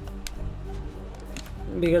is.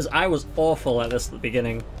 Because I was awful at this at the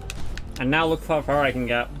beginning. And now look how far I can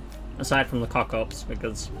get, aside from the cock-ups,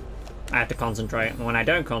 because I have to concentrate, and when I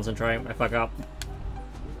don't concentrate, I fuck up.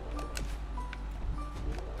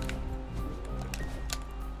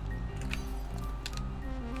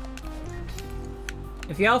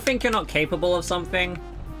 If y'all think you're not capable of something,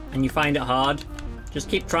 and you find it hard, just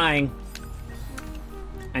keep trying.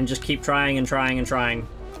 And just keep trying and trying and trying.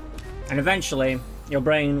 And eventually, your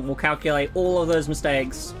brain will calculate all of those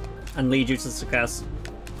mistakes and lead you to success.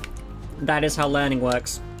 That is how learning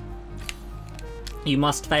works. You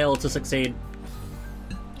must fail to succeed.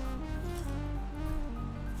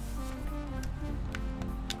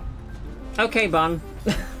 Okay, Bun.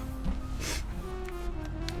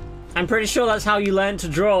 I'm pretty sure that's how you learn to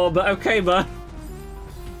draw, but okay, Bun.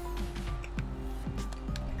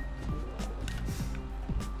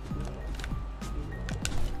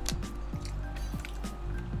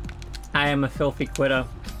 I am a filthy quitter.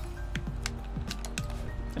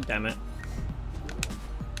 God damn it.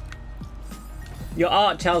 Your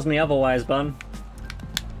art tells me otherwise, Bun.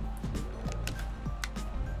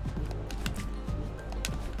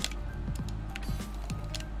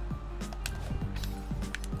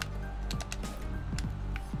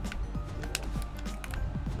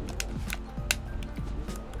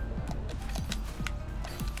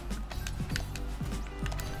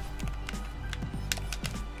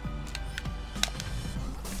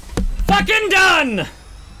 Fucking done!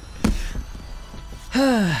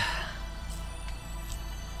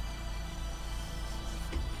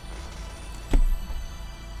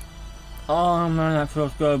 Oh man, that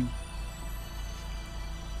feels good.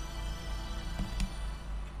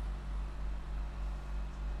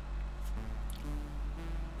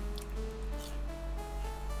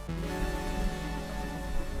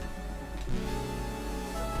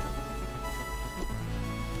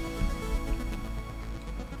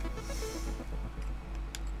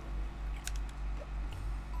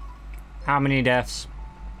 How many deaths?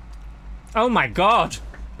 Oh my god!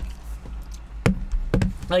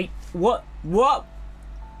 Like, what? What?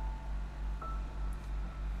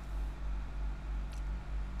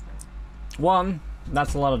 One,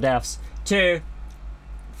 that's a lot of deaths. Two,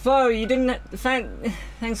 Foe, you didn't.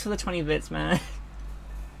 Thanks for the 20 bits, man.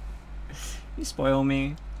 You spoil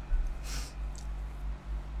me.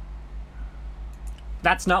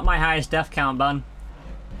 That's not my highest death count, Bun.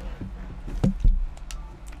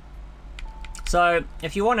 So,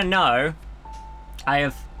 if you want to know, I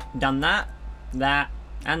have done that, that,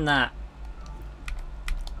 and that.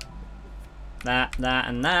 That,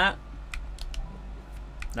 and that.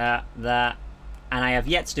 That. And I have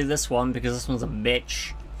yet to do this one because this one's a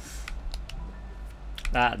bitch.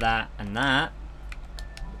 That, and that.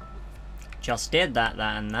 Just did that,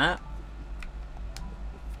 and that.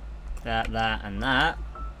 That, and that.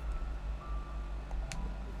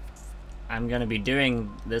 I'm gonna be doing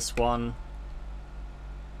this one.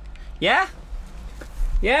 Yeah?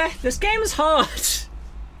 Yeah, this game is hard.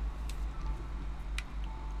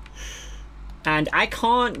 And I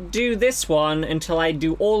can't do this one until I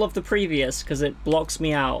do all of the previous, because it blocks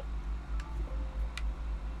me out.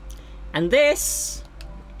 And this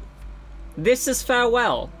is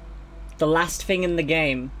farewell. The last thing in the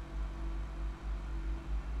game.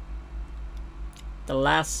 The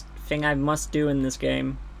last thing I must do in this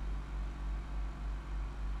game.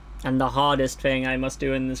 And the hardest thing I must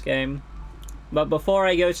do in this game. But before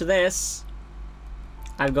I go to this,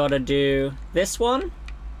 I've got to do this one.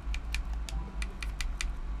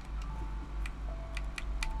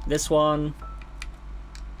 This one.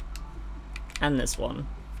 And this one.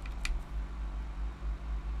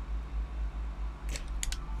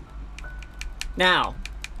 Now,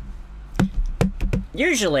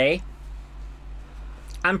 usually,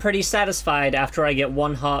 I'm pretty satisfied after I get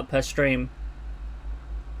 1 heart per stream.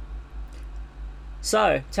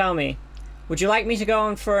 So, tell me, would you like me to go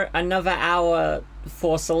on for another hour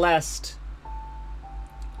for Celeste?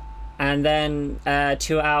 And then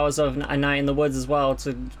 2 hours of A Night in the Woods as well,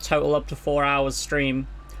 to total up to 4 hours stream?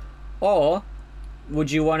 Or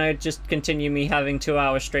would you want to just continue me having 2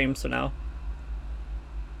 hour streams for now?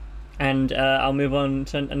 And I'll move on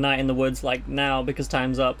to A Night in the Woods like now because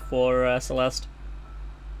time's up for Celeste.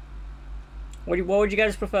 What would you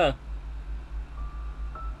guys prefer?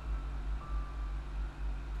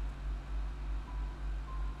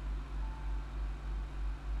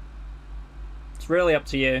 It's really up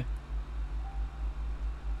to you.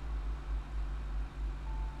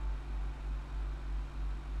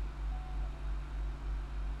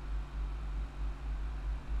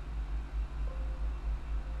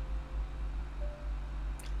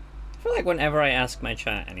 I feel like whenever I ask my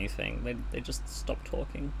chat anything, they just stop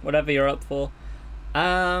talking. Whatever you're up for.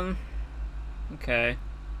 Okay.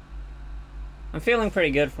 I'm feeling pretty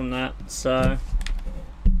good from that, so...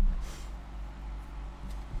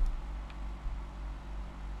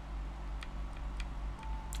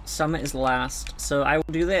 Summit is last, so I will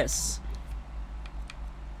do this.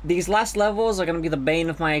 These last levels are going to be the bane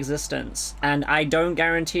of my existence, and I don't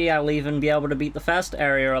guarantee I'll even be able to beat the first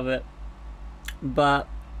area of it. But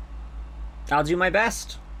I'll do my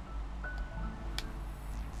best.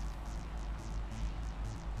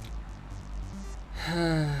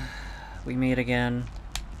 We meet again.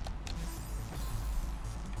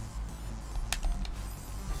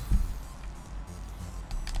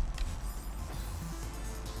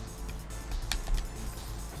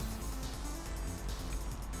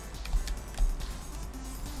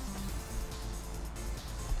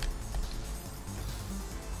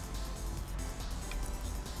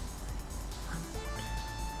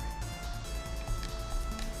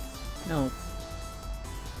 No.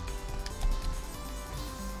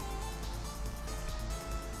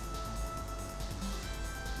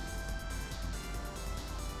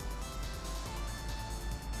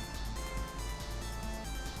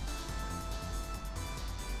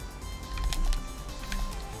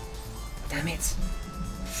 Damn it.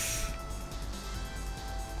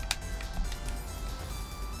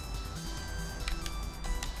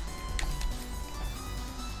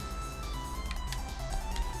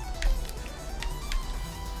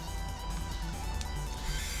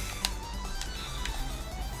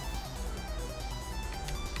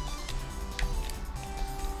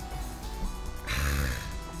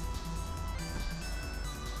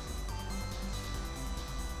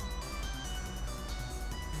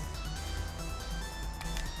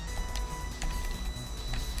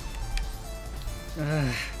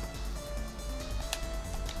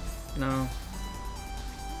 No.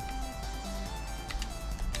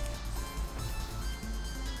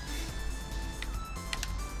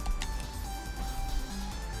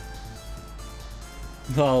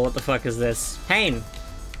 Oh, what the fuck is this? Pain!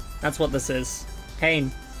 That's what this is.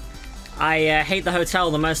 Pain. I hate the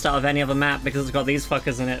hotel the most out of any other map because it's got these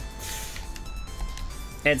fuckers in it.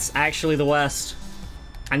 It's actually the worst.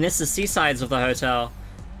 And this is Seasides of the hotel,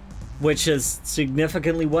 which is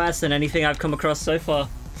significantly worse than anything I've come across so far.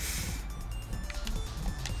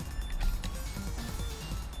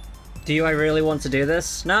 Do I really want to do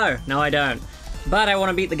this? No, I don't. But I want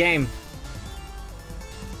to beat the game.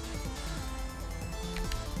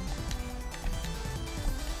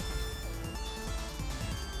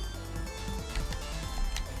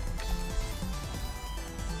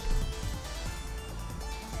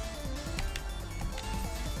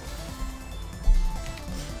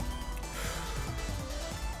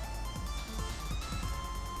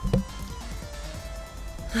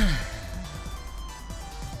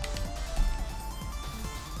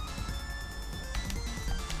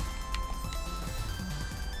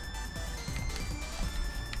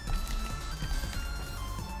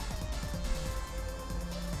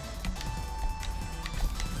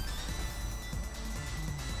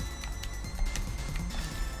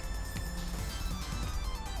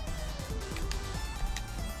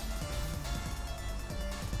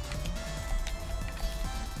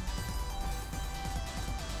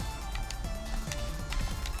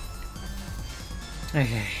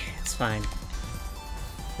 Okay, it's fine.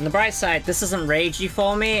 On the bright side, this isn't ragey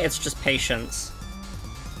for me, it's just patience.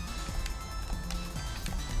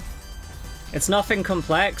 It's nothing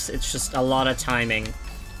complex, it's just a lot of timing.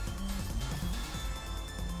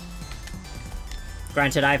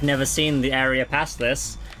 Granted, I've never seen the area past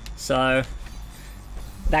this, so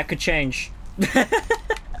that could change.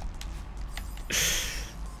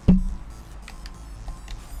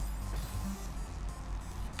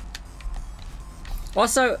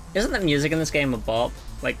 Also, isn't the music in this game a bop?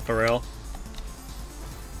 Like, for real?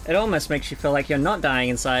 It almost makes you feel like you're not dying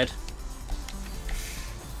inside.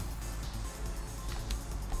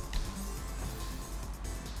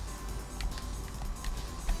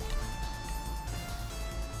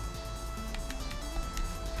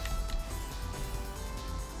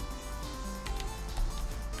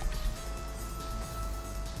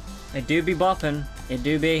 It do be bopping. It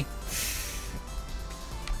do be.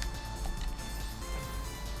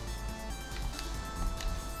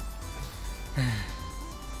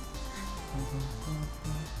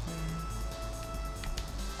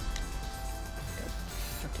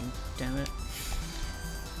 Fucking damn it.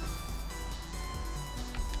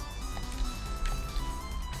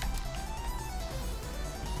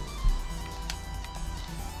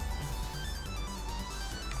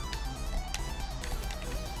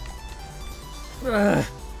 Ugh.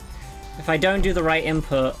 If I don't do the right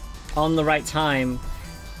input on the right time,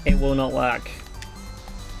 it will not work.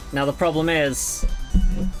 Now the problem is,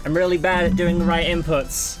 I'm really bad at doing the right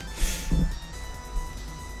inputs.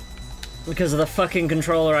 Because of the fucking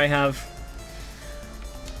controller I have.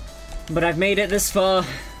 But I've made it this far.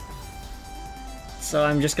 So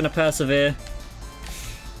I'm just gonna persevere.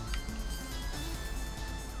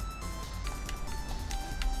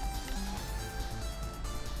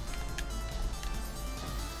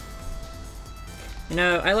 You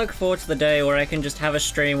know, I look forward to the day where I can just have a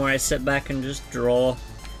stream where I sit back and just draw.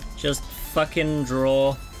 Just fucking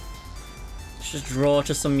draw. Just draw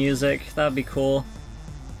to some music. That'd be cool.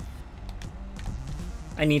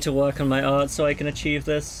 I need to work on my art so I can achieve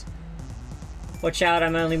this. Watch out,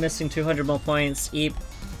 I'm only missing 200 more points. Eep.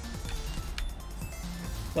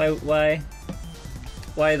 Why?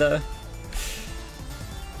 Why though?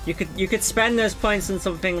 You could spend those points on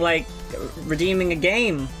something like redeeming a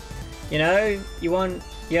game. You know? You want...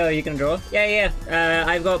 Yo, you can draw? Yeah.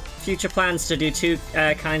 I've got future plans to do two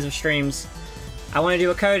kinds of streams. I want to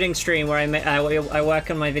do a coding stream where I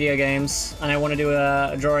work on my video games, and I want to do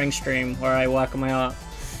a drawing stream where I work on my art.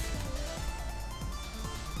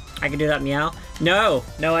 I can do that, meow? No,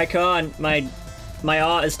 I can't. My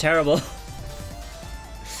art is terrible.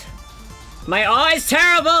 My art is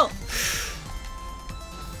terrible!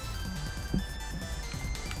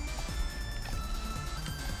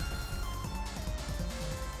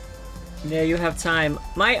 Yeah, you have time.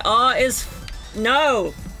 My art is...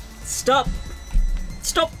 No! Stop!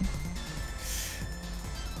 Stop!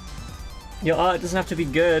 Your art doesn't have to be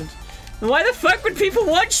good. Why the fuck would people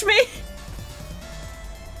watch me?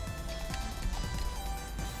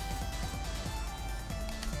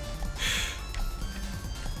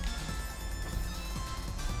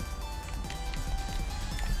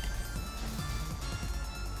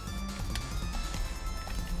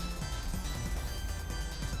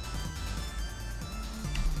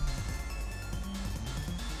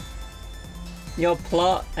 Your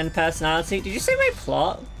plot and personality. Did you say my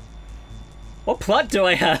plot? What plot do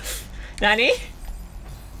I have? Nani?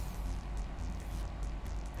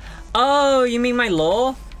 Oh, you mean my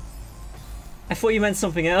lore? I thought you meant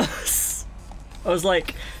something else. I was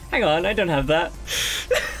like, hang on, I don't have that.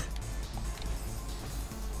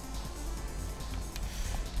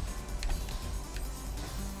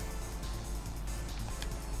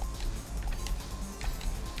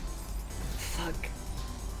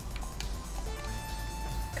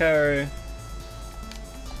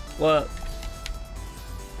 What?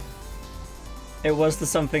 It was the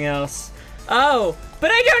something else. Oh,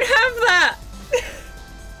 but I don't have that!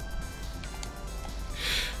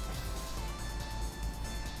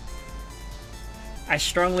 I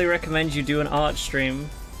strongly recommend you do an art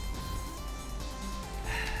stream.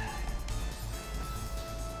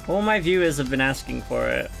 All my viewers have been asking for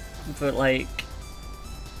it, but like...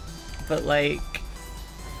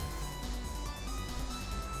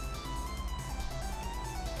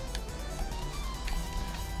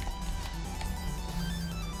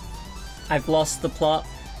 I've lost the plot.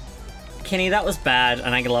 Kenny, that was bad,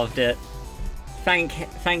 and I loved it.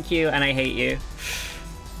 Thank you, and I hate you.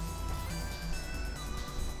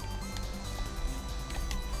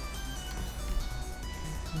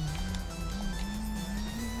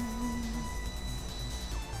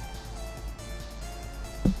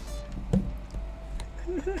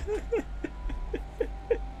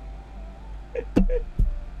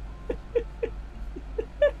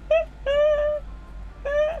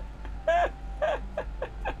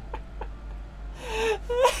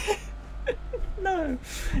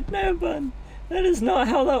 No, Bun. That is not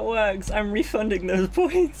how that works. I'm refunding those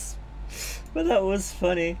points. But that was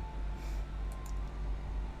funny.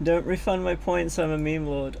 Don't refund my points, I'm a meme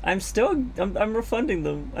lord. I'm refunding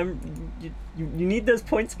them. You need those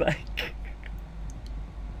points back.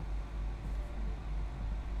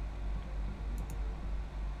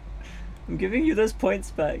 I'm giving you those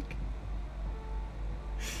points back.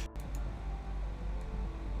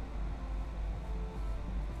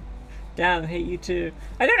 Damn, hate you too.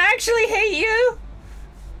 I don't actually hate you!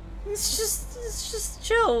 It's just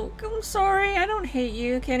chill. I'm sorry, I don't hate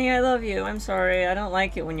you. Kenny, I love you. I'm sorry, I don't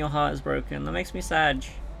like it when your heart is broken. That makes me sad.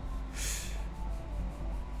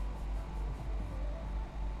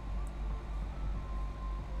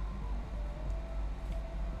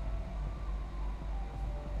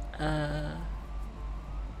 Gonna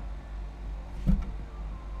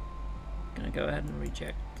go ahead and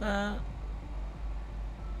reject that.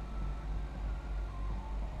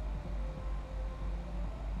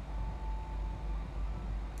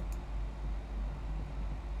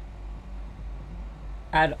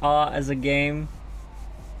 Add art as a game.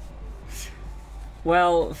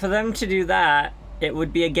 Well, for them to do that, it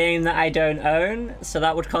would be a game that I don't own, so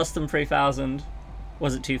that would cost them 3,000.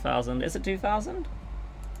 Was it 2,000? Is it 2,000?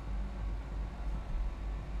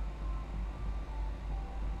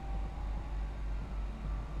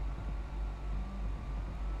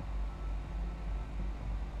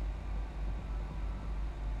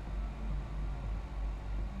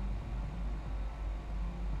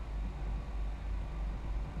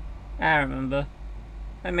 I remember.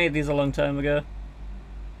 I made these a long time ago.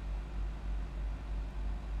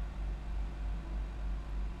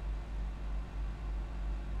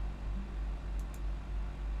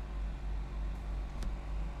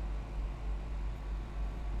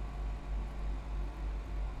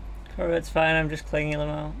 Oh, it's fine, I'm just clinging them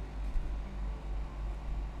out.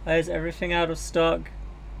 Why is everything out of stock?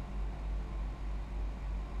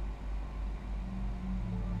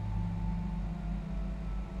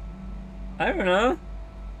 I don't know.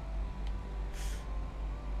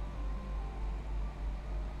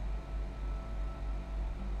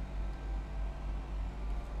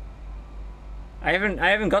 I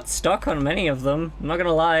haven't got stock on many of them, I'm not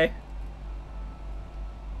gonna lie.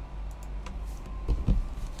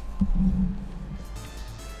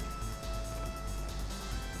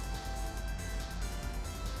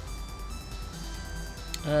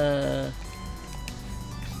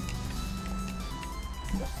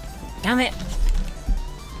 Damn it!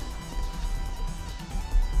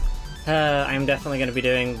 I'm definitely going to be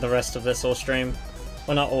doing the rest of this all stream.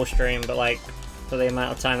 Well, not all stream, but like, for the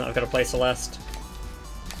amount of time that I've got to play Celeste.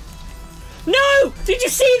 No! Did you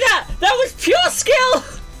see that? That was pure skill!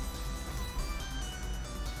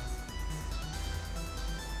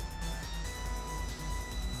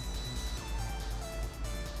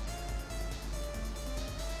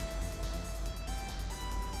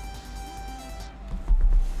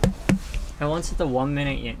 I wanted the 1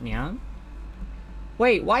 minute yin yang.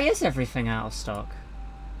 Wait, why is everything out of stock?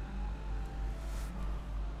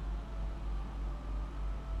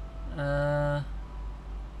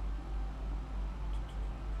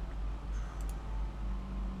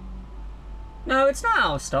 No, it's not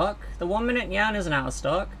out of stock. The 1 minute yen isn't out of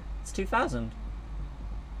stock. It's 2,000.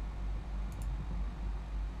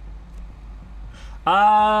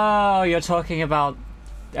 Oh, you're talking about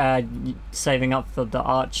saving up for the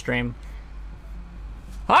art stream.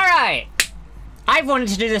 Alright! I've wanted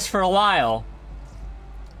to do this for a while.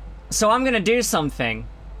 So I'm gonna do something.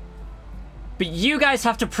 But you guys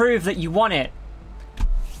have to prove that you want it.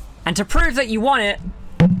 And to prove that you want it,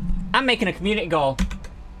 I'm making a community goal.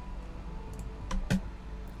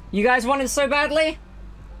 You guys want it so badly?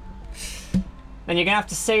 Then you're gonna have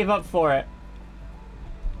to save up for it.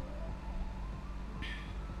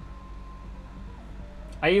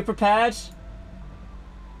 Are you prepared?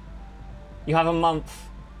 You have a month.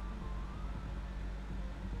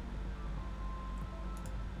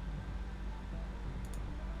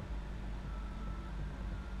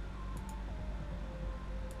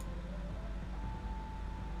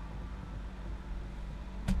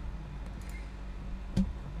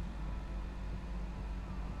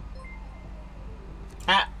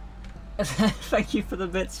 Thank you for the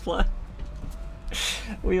bits, Flo.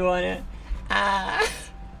 We want it.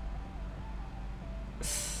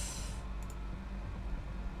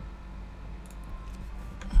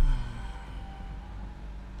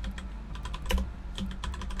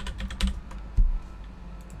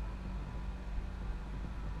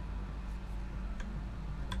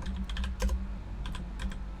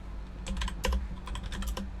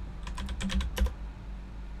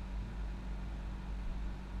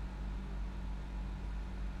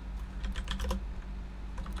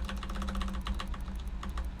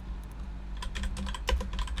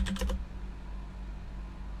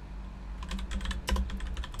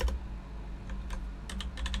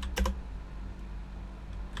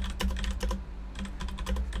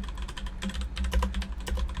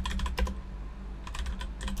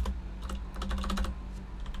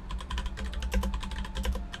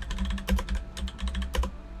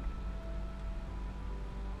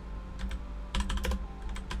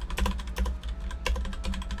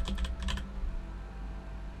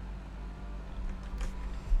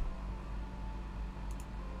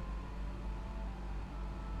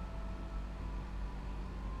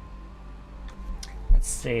 Let's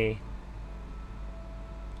see.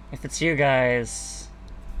 If it's you guys,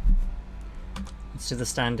 let's do the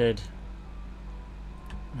standard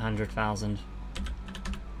 100,000.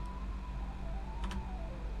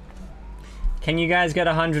 Can you guys get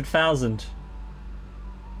 100,000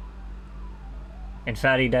 in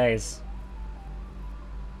 30 days?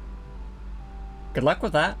 Good luck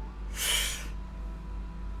with that.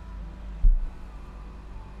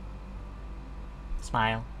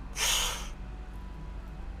 Smile.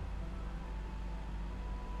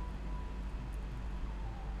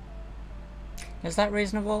 Is that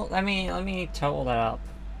reasonable? Let me total that up.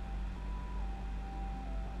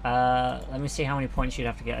 Let me see how many points you'd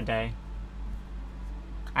have to get a day.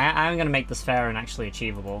 I'm gonna make this fair and actually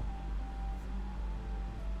achievable.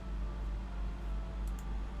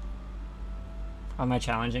 Am I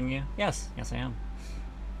challenging you? Yes. Yes, I am.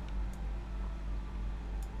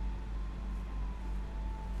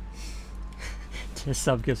 Tier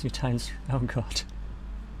sub gives me times... Oh god.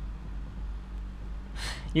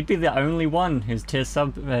 You'd be the only one who's tier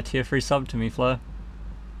 3 sub to me, Flo.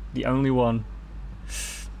 The only one.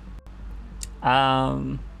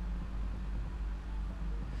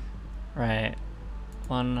 Right.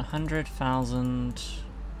 100,000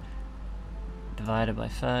 divided by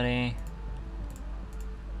 30.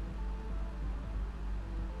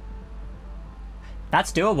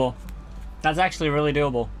 That's doable. That's actually really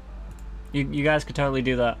doable. You guys could totally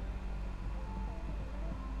do that.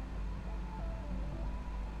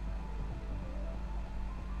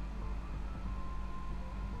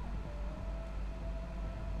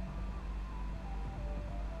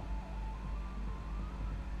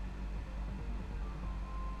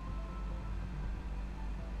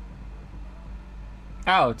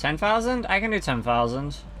 Oh, 10,000? I can do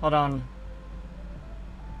 10,000. Hold on.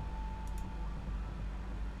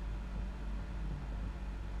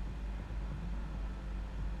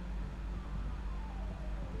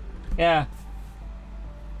 Yeah.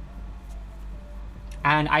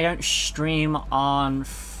 And I don't stream on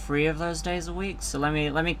 3 of those days a week, so let me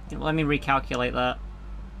recalculate that.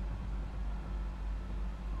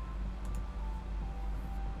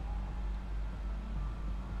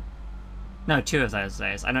 No, 2 of those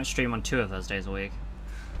days. I don't stream on 2 of those days a week.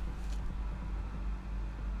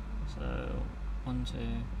 So 1, 2,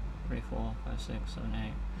 3, 4, 5, 6, 7,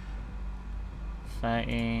 8.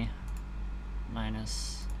 30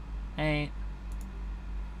 minus 8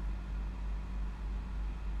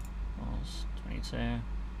 equals 22.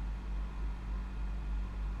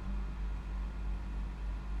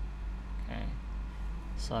 Okay,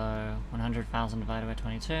 so 100,000 divided by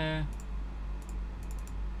 22.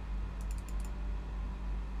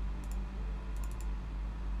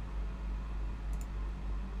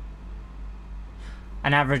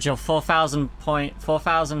 An average of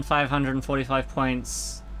 4,545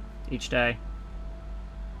 points each day.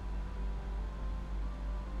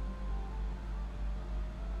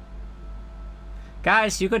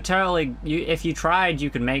 Guys, you could totally, if you tried, you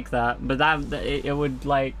could make that, but it would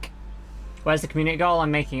like, where's the community goal? I'm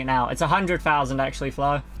making it now. It's 100,000 actually,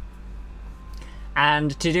 Flo.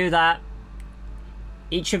 And to do that,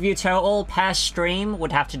 each of you total per stream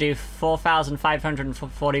would have to do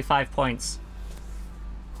 4,545 points.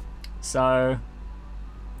 So,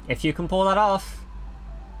 if you can pull that off...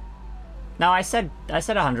 No, I said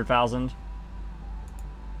 100,000.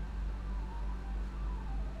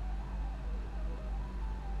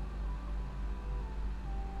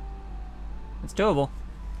 It's doable.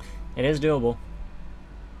 It is doable.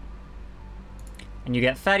 And you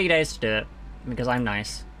get 30 days to do it, because I'm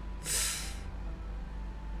nice.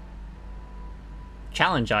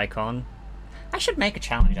 Challenge icon. I should make a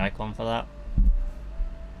challenge icon for that.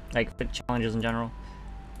 Like, for challenges in general.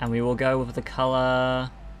 And we will go with the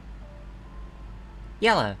color...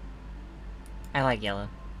 yellow. I like yellow.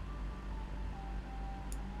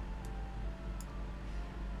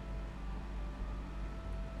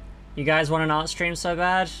 You guys want an art stream so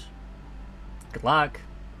bad? Good luck.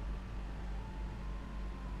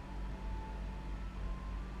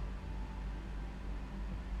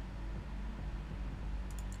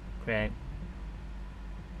 Great.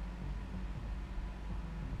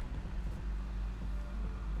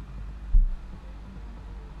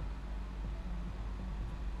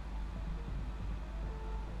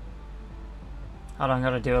 Hold on,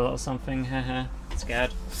 gotta do a little something. Haha,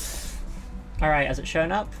 scared. Alright, has it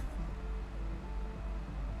shown up?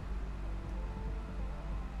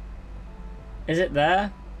 Is it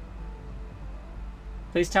there?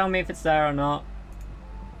 Please tell me if it's there or not.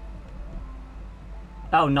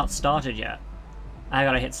 Oh, not started yet. I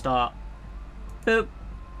gotta hit start. Boop.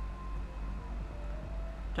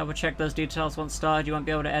 Double check those details once started. You won't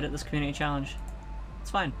be able to edit this community challenge.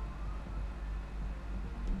 It's fine.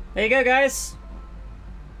 There you go, guys.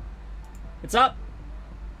 It's up.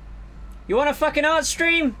 You want a fucking art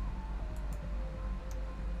stream?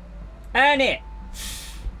 Earn it.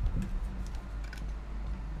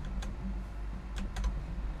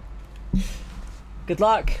 Good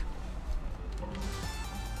luck.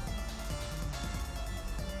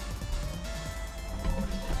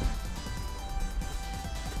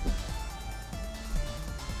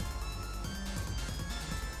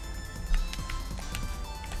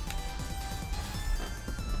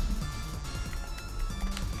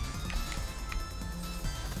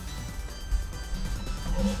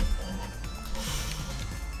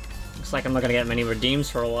 Looks like I'm not gonna get many redeems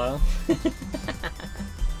for a while.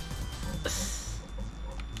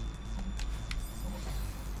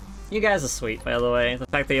 You guys are sweet, by the way. The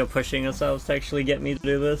fact that you're pushing yourselves to actually get me to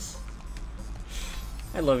do this.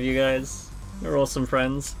 I love you guys. You're awesome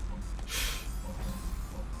friends.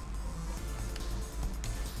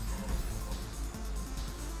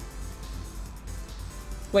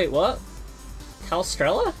 Wait, what?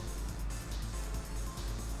 Calstrella?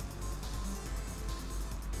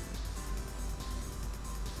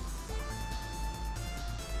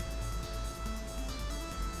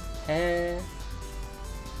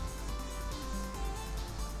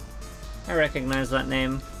 I recognize that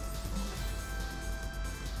name.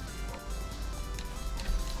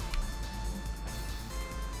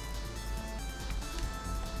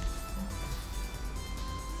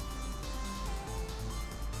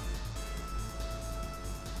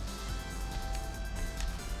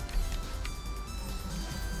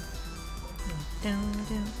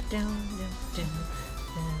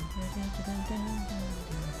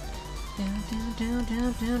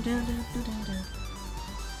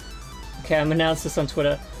 Okay, I'm announcing this on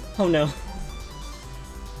Twitter. Oh no.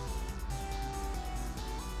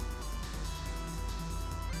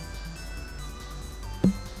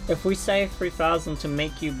 If we say 3,000 to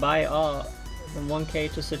make you buy art, and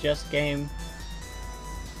 1k to suggest game.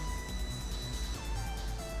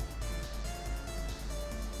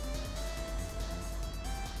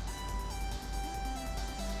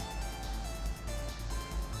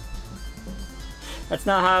 That's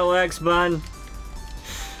not how it works, bun.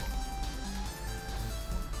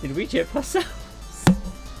 Did we chip ourselves?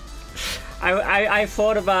 I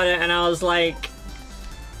thought about it and I was like,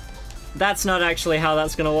 that's not actually how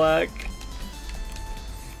that's gonna work.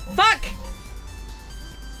 Fuck!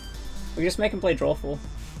 We just make him play Drawful.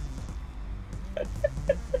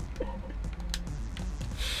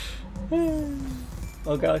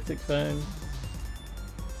 Oh, Galactic fan.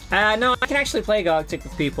 No, I can actually play Galactic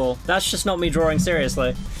with people. That's just not me drawing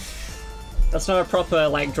seriously. That's not a proper,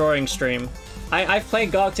 like, drawing stream. I've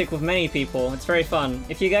played Galactic with many people. It's very fun.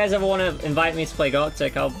 If you guys ever want to invite me to play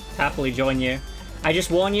Galactic, I'll happily join you. I just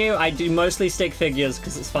warn you, I do mostly stick figures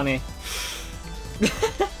because it's funny.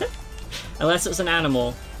 Unless it's an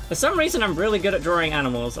animal. For some reason, I'm really good at drawing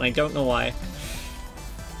animals, and I don't know why.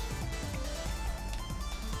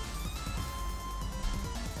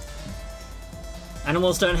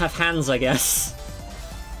 Animals don't have hands, I guess.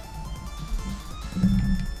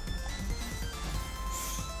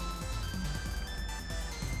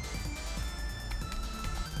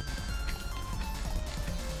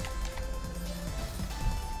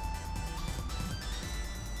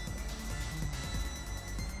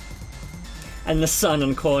 And the sun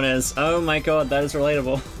on corners. Oh my god, that is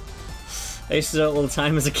relatable. I used to do it all the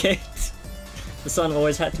time as a kid. The sun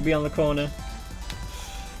always had to be on the corner.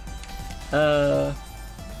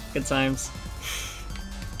 Good times.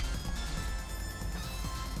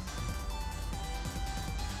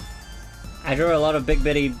 I drew a lot of big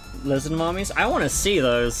bitty lizard mommies. I want to see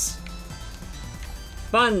those.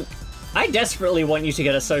 Bun, I desperately want you to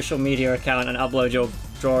get a social media account and upload your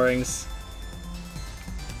drawings.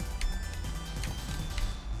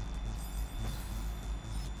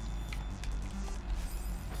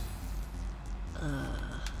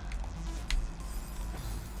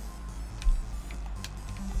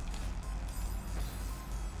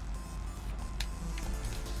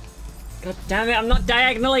 God damn it, I'm not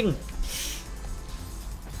diagonaling!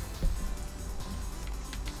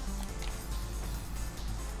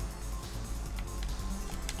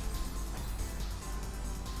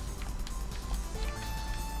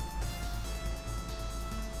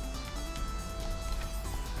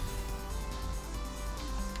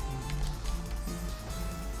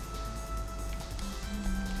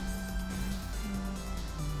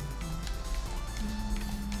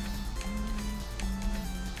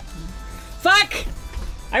 Fuck!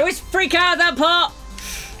 I always freak out at that part!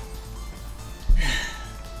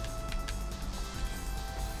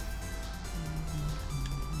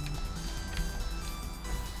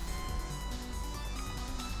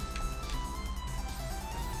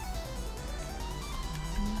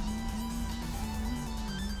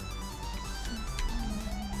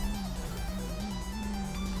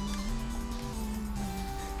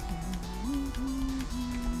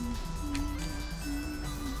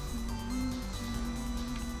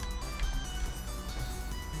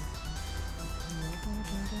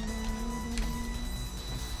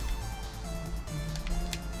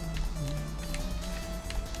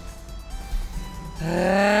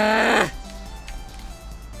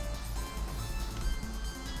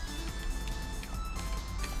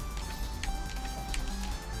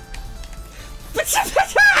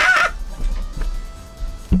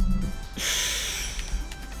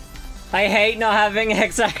 I hate not having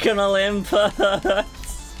hexagonal inputs.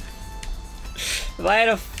 If I had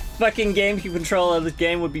a fucking GameCube controller, this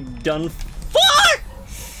game would be done for!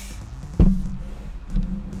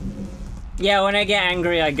 Yeah, when I get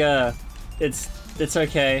angry, I go. It's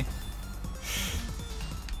okay.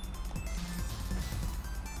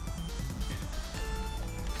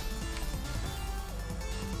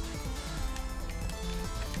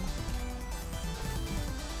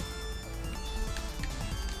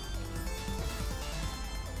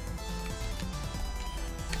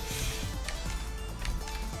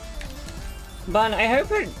 But I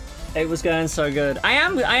hope it was going so good.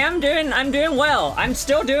 I'm doing well. I'm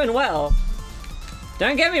still doing well.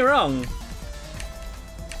 Don't get me wrong.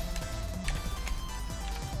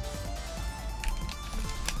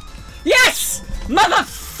 Yes!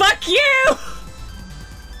 Motherfuck you!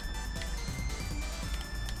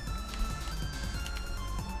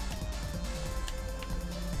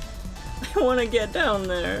 I wanna get down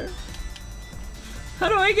there. How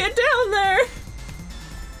do I get down there?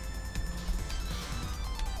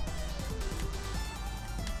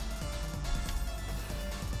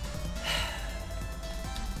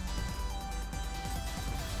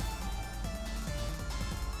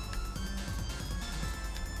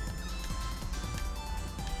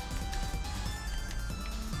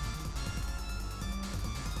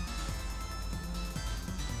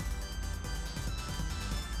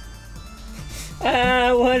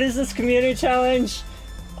 What is this community challenge?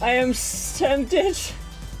 I am tempted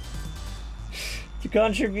to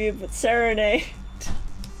contribute, but serenade.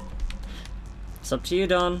 It's up to you,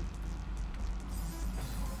 Don.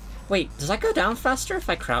 Wait, does that go down faster if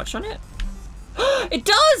I crouch on it? It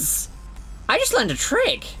does! I just learned a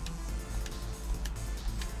trick.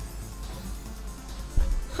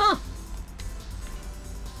 Huh.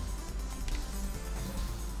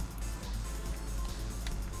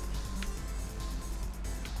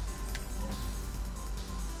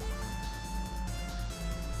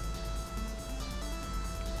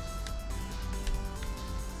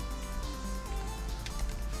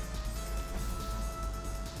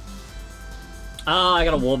 Oh, I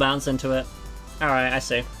got a wall bounce into it. Alright, I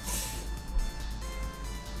see. You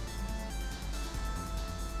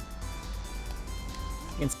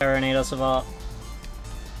can serenade us with art.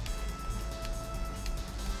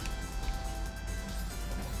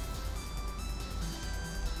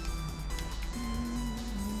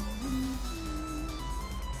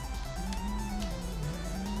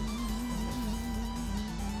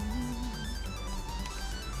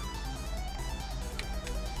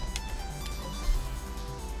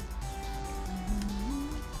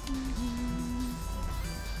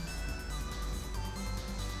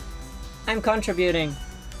 I'm contributing.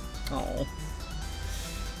 Oh.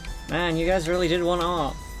 Man, you guys really did want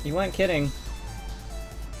art. You weren't kidding.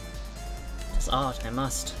 It's art, I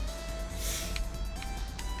must.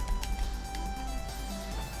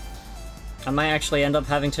 I might actually end up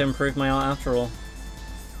having to improve my art after all.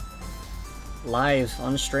 Live,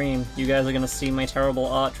 on stream, you guys are gonna see my terrible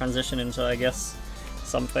art transition into, I guess,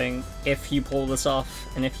 something, if you pull this off.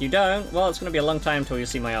 And if you don't, well, it's gonna be a long time till you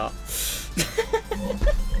see my art.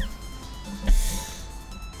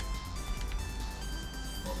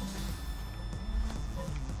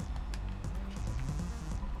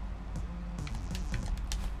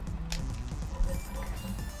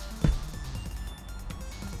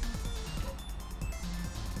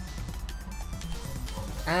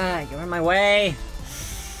 Ah, you're in my way!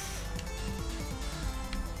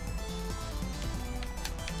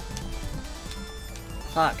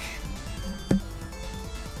 Fuck.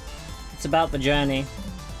 It's about the journey,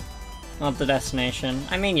 not the destination.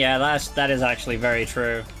 I mean, yeah, that is actually very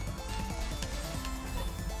true.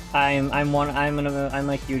 I'm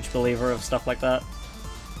a huge believer of stuff like that.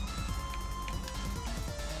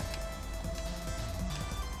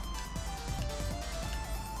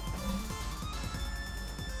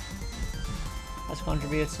 That's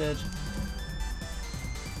contributed.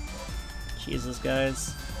 Jesus,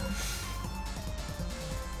 guys.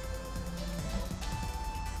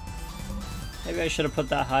 Maybe I should have put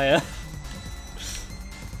that higher.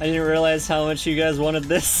 I didn't realize how much you guys wanted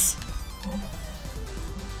this.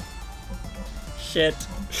 Shit.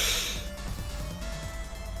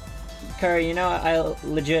 Curry, you know I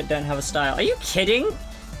legit don't have a style. Are you kidding?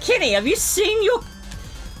 Kenny, have you seen your...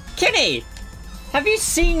 Kenny! Have you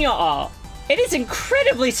seen your art? It is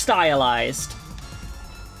incredibly stylized.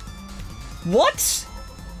 What?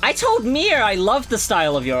 I told Mia I loved the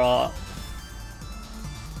style of your art.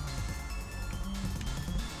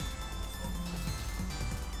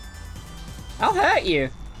 I'll hurt you.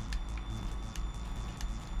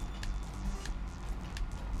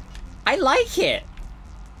 I like it.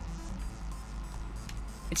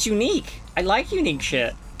 It's unique. I like unique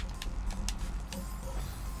shit.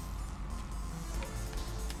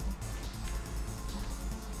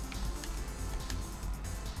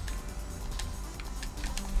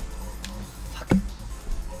 Fuck.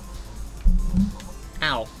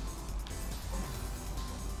 Ow.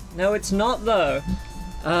 No, it's not though.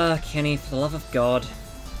 Kenny, for the love of God.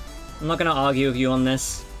 I'm not gonna argue with you on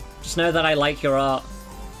this. Just know that I like your art.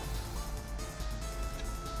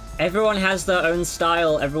 Everyone has their own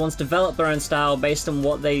style, everyone's developed their own style based on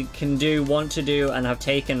what they can do, want to do, and have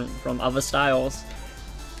taken from other styles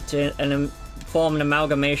to form an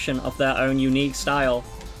amalgamation of their own unique style.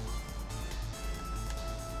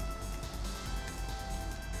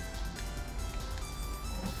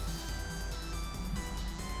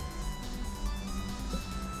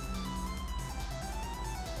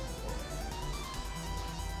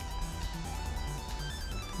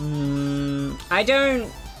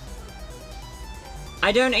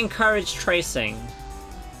 I don't encourage tracing.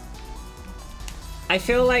 I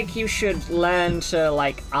feel like you should learn to,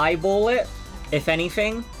 like, eyeball it, if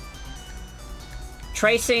anything.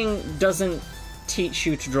 Tracing doesn't teach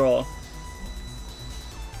you to draw.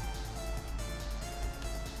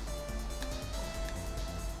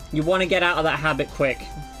 You want to get out of that habit quick.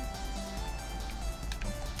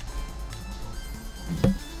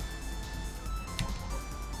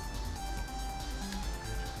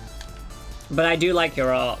 But I do like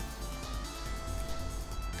your art.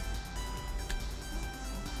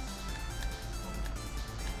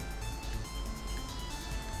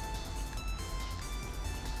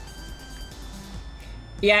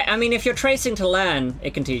 Yeah, I mean, if you're tracing to learn,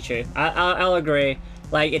 it can teach you. I'll agree.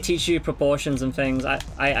 Like, it teaches you proportions and things. I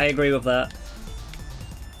agree with that.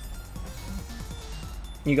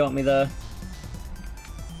 You got me there.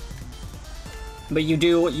 But you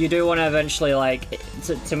do want to eventually, like,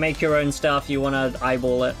 to make your own stuff, you want to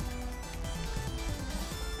eyeball it.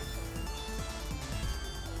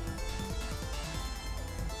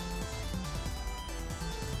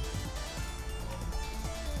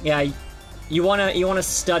 Yeah, you wanna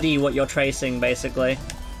study what you're tracing, basically.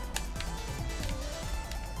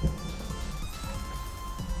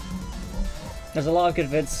 There's a lot of good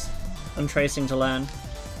vids on tracing to learn.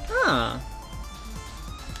 Ah,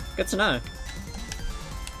 good to know.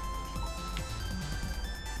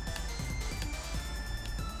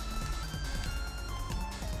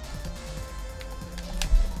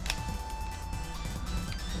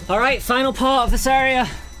 Alright, final part of this area.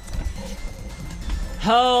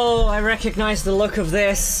 Oh, I recognize the look of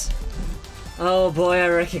this. Oh boy, I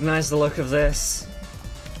recognize the look of this.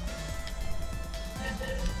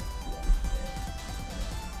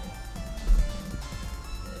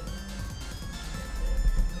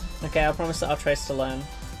 Okay, I promise that I'll trace to learn.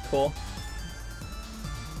 Cool.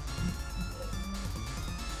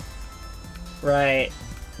 Right,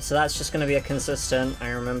 so that's just gonna be a consistent. I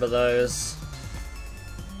remember those.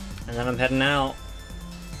 And then I'm heading out.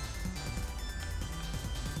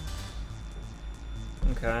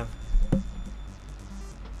 Okay.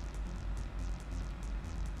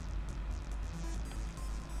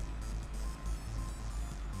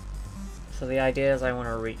 So the idea is I want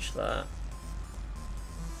to reach that.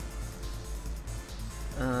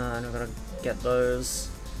 And I've got to get those.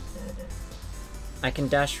 I can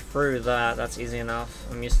dash through that, that's easy enough.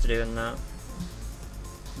 I'm used to doing that.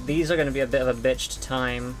 These are going to be a bit of a bitch to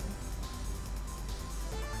time.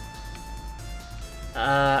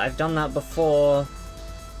 I've done that before,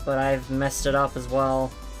 but I've messed it up as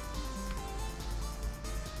well.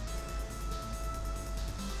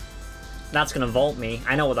 That's gonna vault me.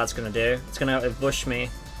 I know what that's gonna do. It's gonna bush me.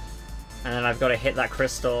 And then I've got to hit that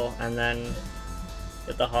crystal and then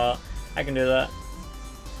hit the heart. I can do that.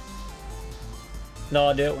 No,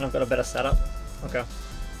 I'll do it when I've got a better setup. Okay.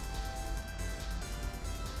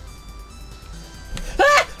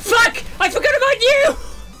 Ah! Fuck! I forgot about you!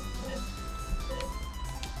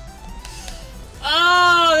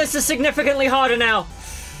 Oh, this is significantly harder now.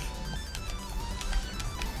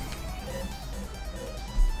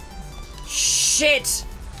 Shit!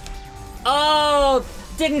 Oh,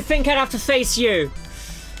 didn't think I'd have to face you.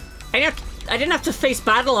 I didn't have to face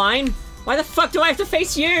Battleline. Why the fuck do I have to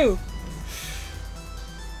face you?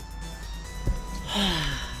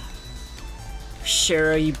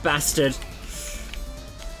 Shiro, you bastard.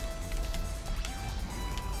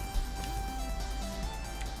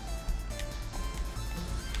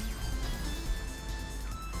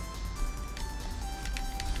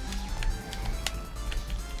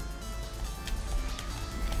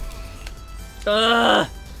 Ugh!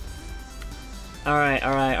 Alright.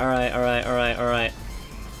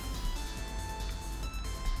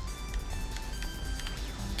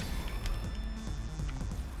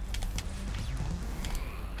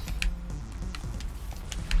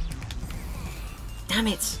 Damn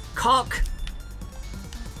it! Cock!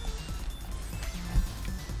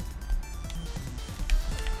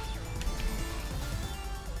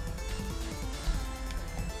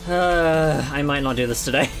 I might not do this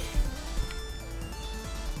today.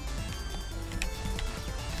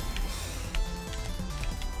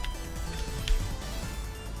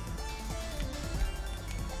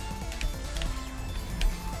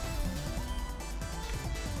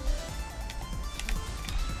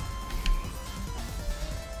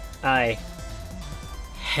 I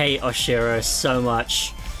hate Oshiro so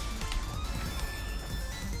much.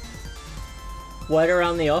 Word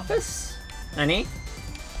around the office? Any?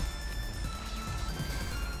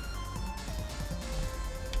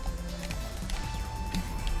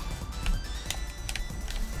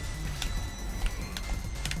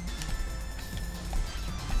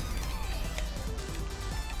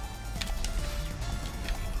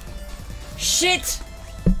 Shit!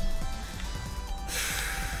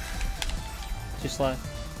 Too slow.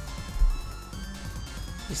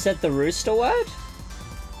 You said the rooster word?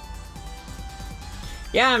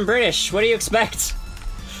 Yeah, I'm British. What do you expect?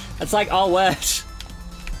 That's like our word.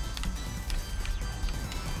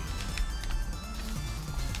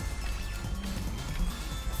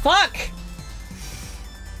 Fuck!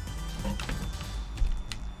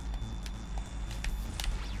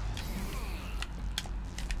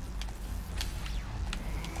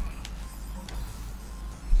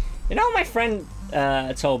 You know what my friend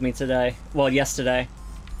told me today? Well, yesterday.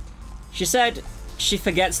 She said she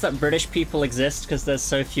forgets that British people exist because there's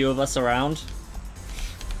so few of us around.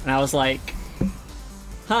 And I was like,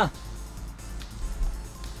 huh.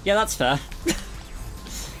 Yeah, that's fair.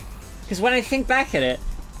 Because when I think back at it,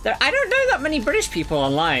 I don't know that many British people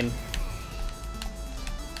online.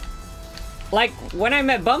 Like, when I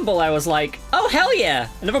met Bumble, I was like, oh, hell yeah,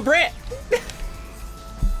 another Brit.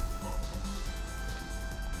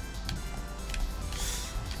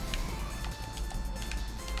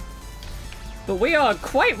 But we are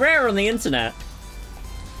quite rare on the internet.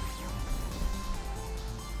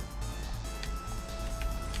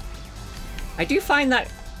 I do find that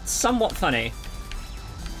somewhat funny.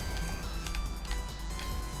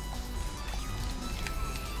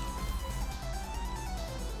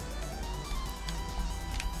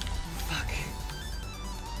 Fuck.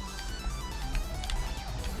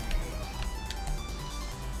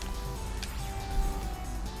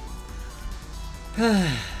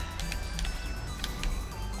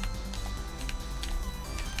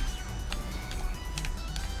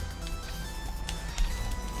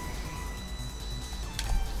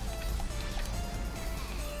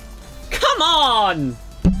 Come on!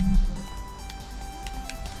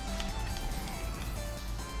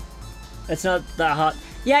 It's not that hard.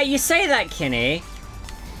 Yeah, you say that, Kinney.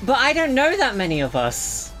 But I don't know that many of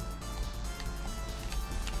us.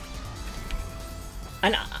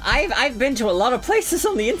 And I've been to a lot of places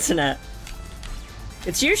on the internet.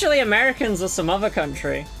 It's usually Americans or some other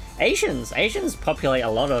country. Asians populate a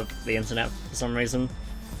lot of the internet for some reason.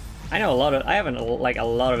 I know a lot of, I have like a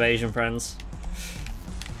lot of Asian friends.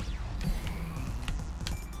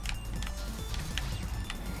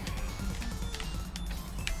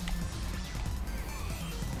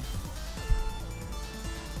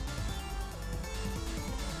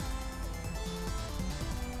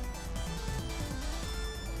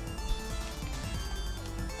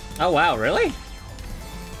 Oh wow, really?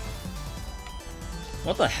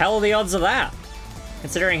 What the hell are the odds of that?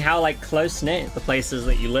 Considering how, like, close-knit the places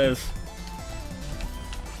that you live.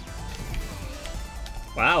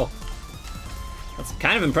 Wow. That's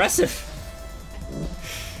kind of impressive.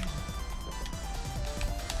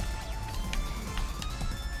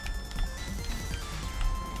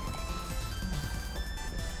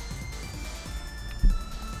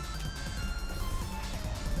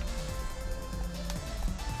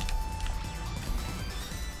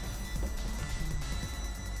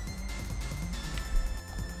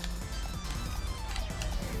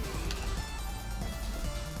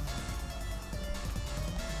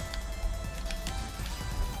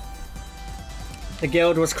 The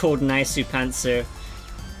guild was called Naisu Pantsu.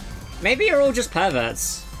 Maybe you're all just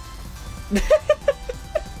perverts.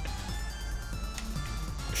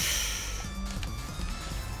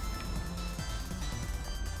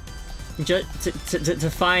 To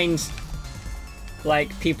find,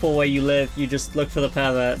 like, people where you live, you just look for the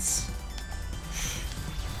perverts.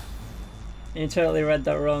 You totally read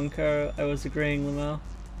that wrong, Kuro. I was agreeing, Lamel.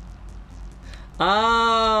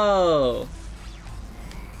 Oh!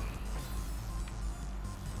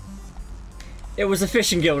 It was a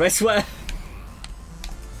fishing guild, I swear.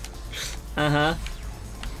 Uh-huh.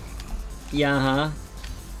 Yeah, uh-huh.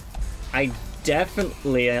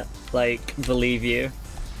 definitely, like, believe you.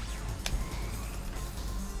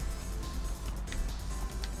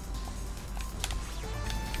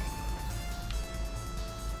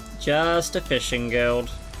 Just a fishing guild.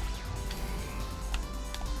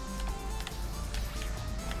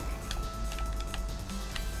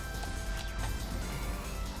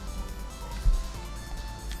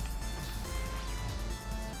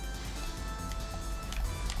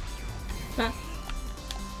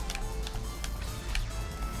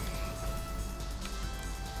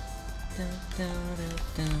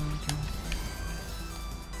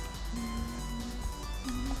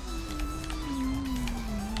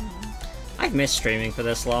 I've missed streaming for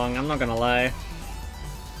this long, I'm not gonna lie.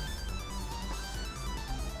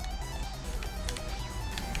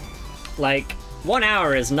 Like, 1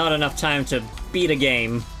 hour is not enough time to beat a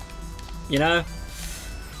game, you know?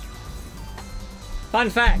 Fun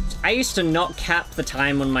fact, I used to not cap the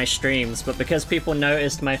time on my streams, but because people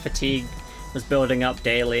noticed my fatigue was building up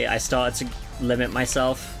daily, I started to limit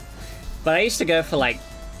myself. But I used to go for like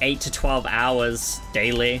 8 to 12 hours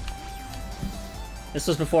daily. This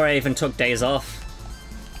was before I even took days off.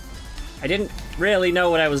 I didn't really know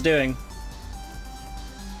what I was doing.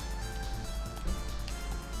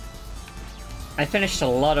 I finished a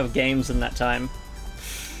lot of games in that time.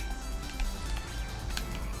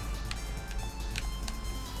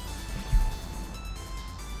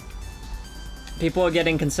 People were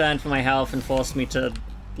getting concerned for my health and forced me to,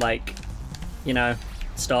 like, you know,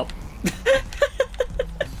 stop.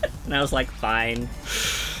 And I was like, fine.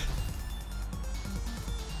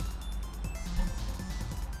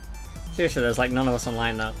 Seriously, there's like none of us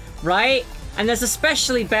online though. Right? And there's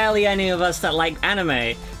especially barely any of us that like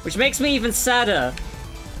anime, which makes me even sadder.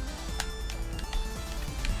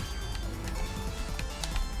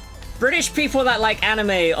 British people that like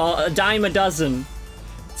anime are a dime a dozen.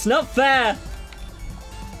 It's not fair.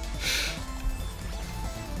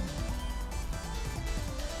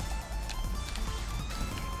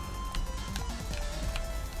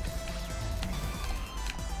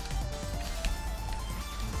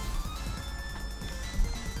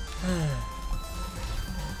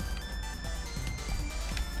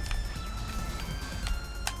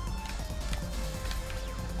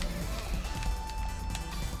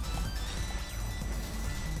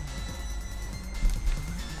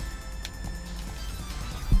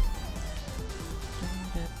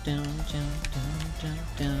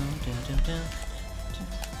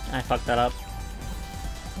 I fucked that up.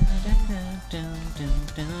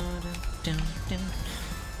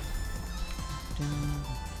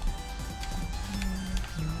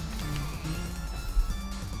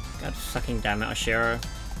 God fucking damn it, Oshiro.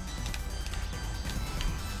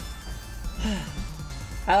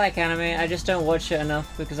 I like anime, I just don't watch it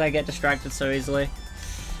enough because I get distracted so easily.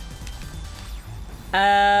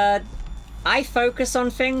 I focus on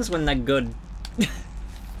things when they're good.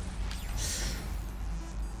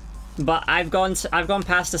 But I've gone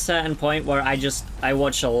past a certain point where I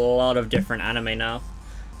watch a lot of different anime now.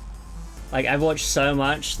 Like, I've watched so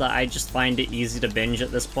much that I just find it easy to binge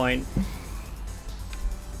at this point.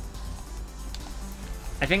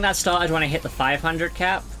 I think that started when I hit the 500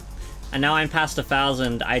 cap, and now I'm past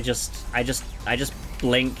 1,000. I just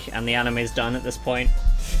blink and the anime's done at this point.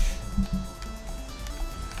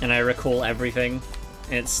 And I recall everything.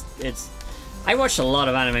 I watched a lot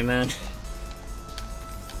of anime, man.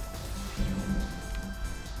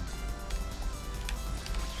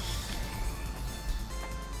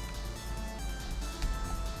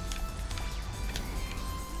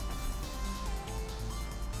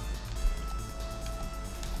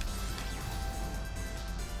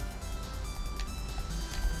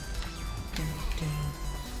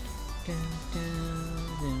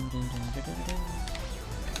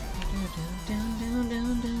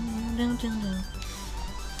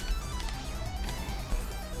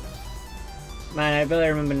 Man, I barely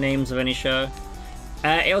remember names of any show.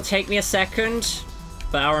 It'll take me a second,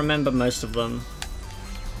 but I'll remember most of them.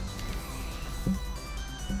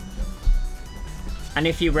 And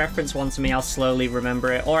if you reference one to me, I'll slowly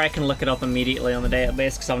remember it, or I can look it up immediately on the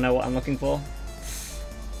database because I'll know what I'm looking for.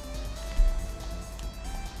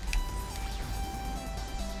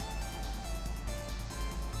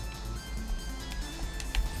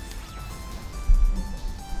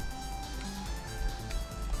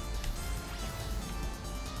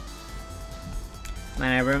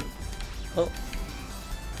 Man, oh.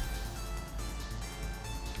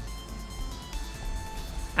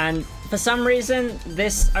 And for some reason,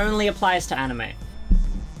 this only applies to anime.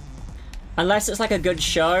 Unless it's like a good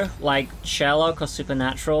show, like Sherlock or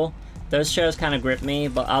Supernatural. Those shows kind of grip me,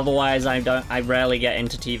 but otherwise I rarely get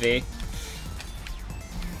into TV.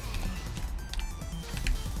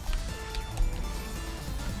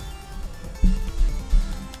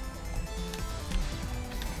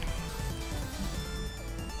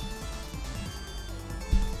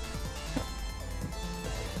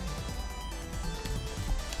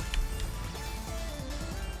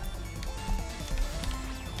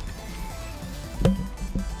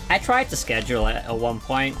 I tried to schedule it at one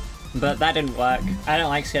point, but that didn't work. I don't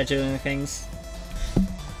like scheduling things.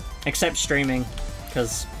 Except streaming,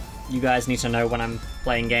 because you guys need to know when I'm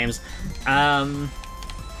playing games. I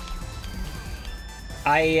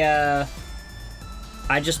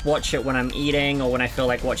just watch it when I'm eating or when I feel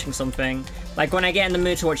like watching something. Like when I get in the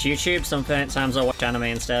mood to watch YouTube, sometimes I'll watch anime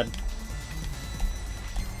instead.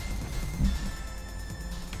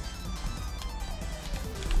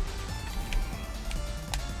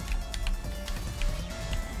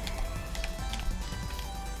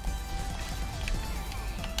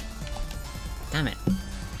 Damn it.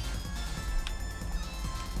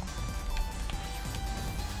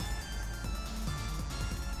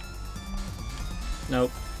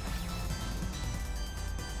 Nope.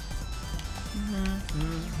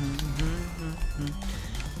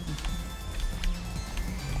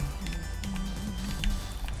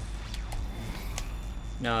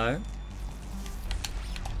 No.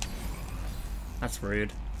 That's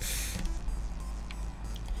rude.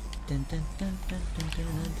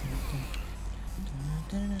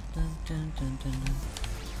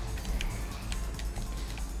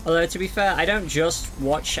 Although, to be fair, I don't just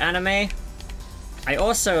watch anime. I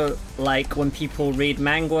also like when people read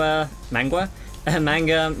manhwa,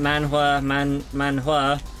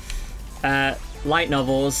 light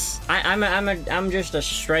novels. I'm just a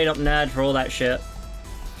straight up nerd for all that shit.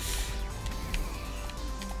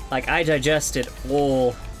 Like, I digest it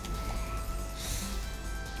all.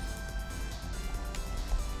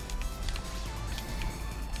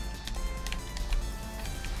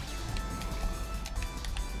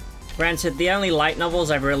 Granted, the only light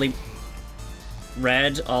novels I've really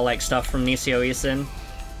read are like stuff from Nisio Isin.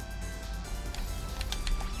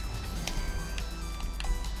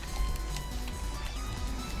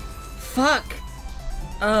 Fuck!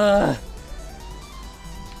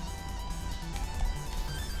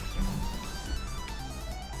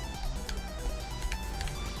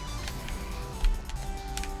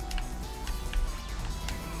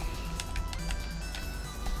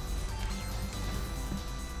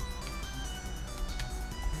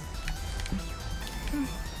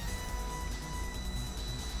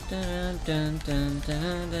 Dun, dun, dun,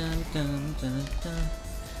 dun, dun, dun, dun.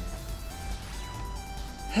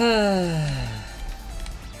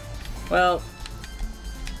 Well,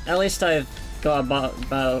 at least I've got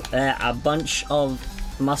a bunch of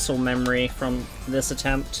muscle memory from this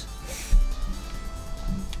attempt.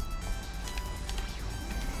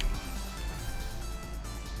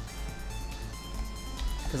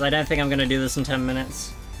 Because I don't think I'm going to do this in 10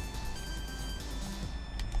 minutes.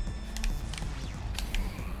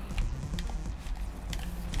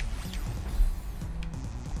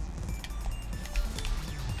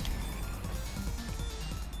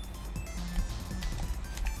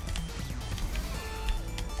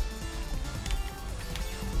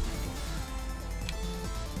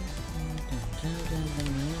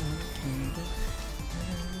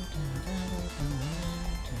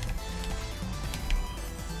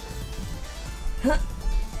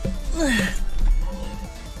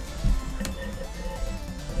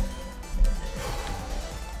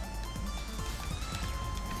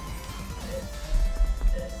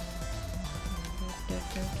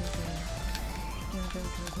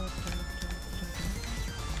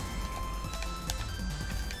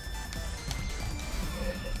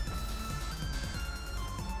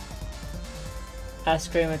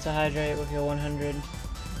 Ask Kramer to hydrate with your 100.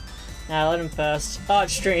 Nah, let him first.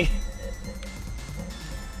 Arch stream.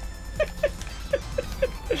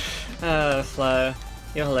 Oh, Flo.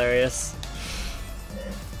 You're hilarious.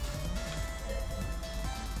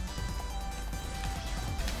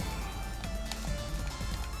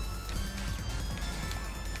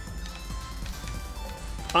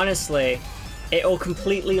 Honestly, it'll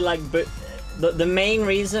completely like the main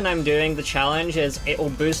reason I'm doing the challenge is it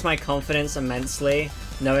will boost my confidence immensely,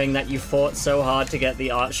 knowing that you fought so hard to get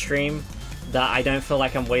the art stream that I don't feel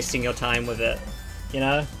like I'm wasting your time with it, you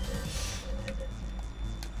know?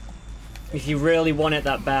 If you really want it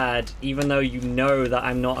that bad, even though you know that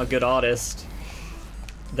I'm not a good artist,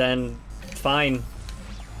 then fine.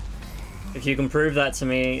 If you can prove that to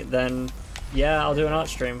me, then yeah, I'll do an art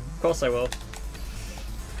stream. Of course I will.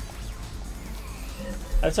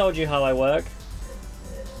 I've told you how I work.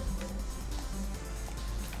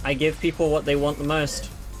 I give people what they want the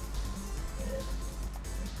most.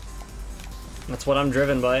 That's what I'm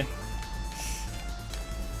driven by.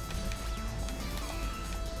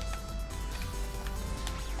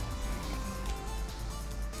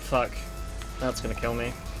 Fuck. That's gonna kill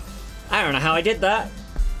me. I don't know how I did that,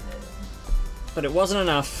 but it wasn't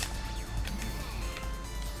enough.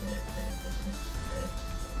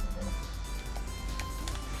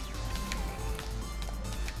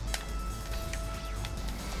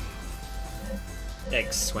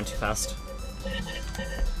 X went too fast.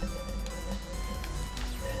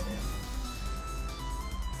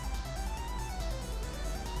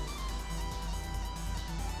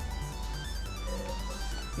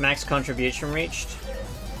 Max contribution reached.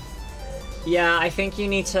 Yeah, I think you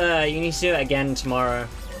need to do it again tomorrow.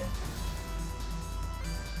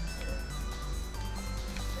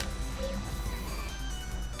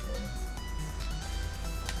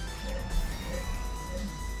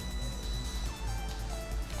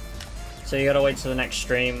 So you gotta wait till the next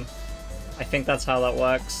stream. I think that's how that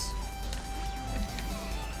works.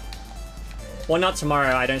 Well, not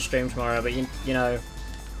tomorrow, I don't stream tomorrow, but you know,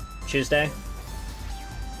 Tuesday.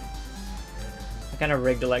 What kind of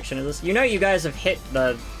rigged election is this? You know you guys have hit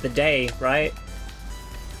the day, right?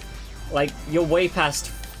 Like, you're way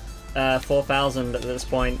past 4,000 at this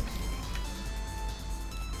point.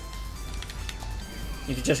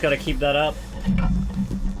 You just gotta keep that up.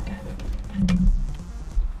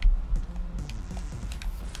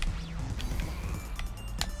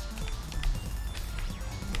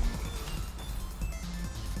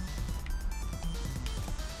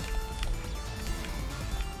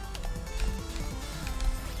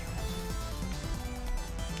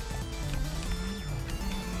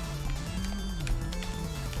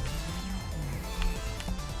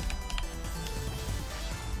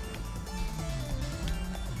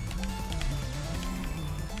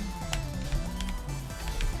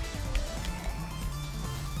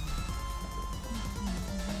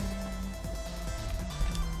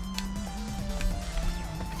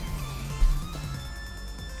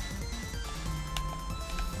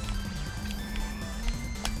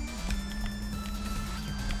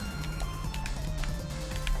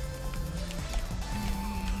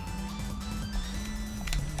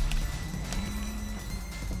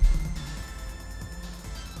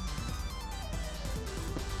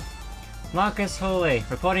 Marcus Hooley,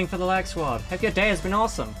 reporting for the Lag Squad. Hope your day has been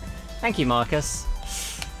awesome. Thank you, Marcus.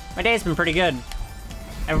 My day's been pretty good.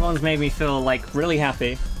 Everyone's made me feel, like, really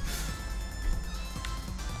happy.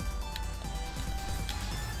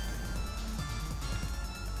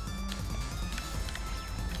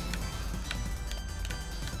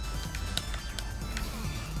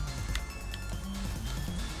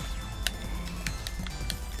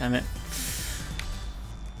 Damn it.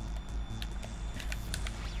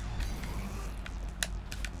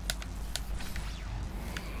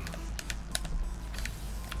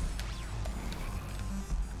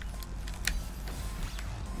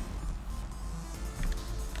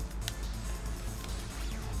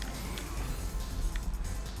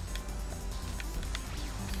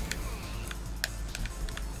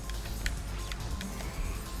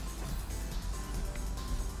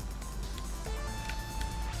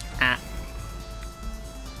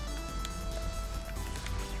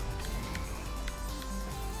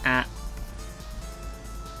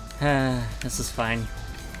 This is fine.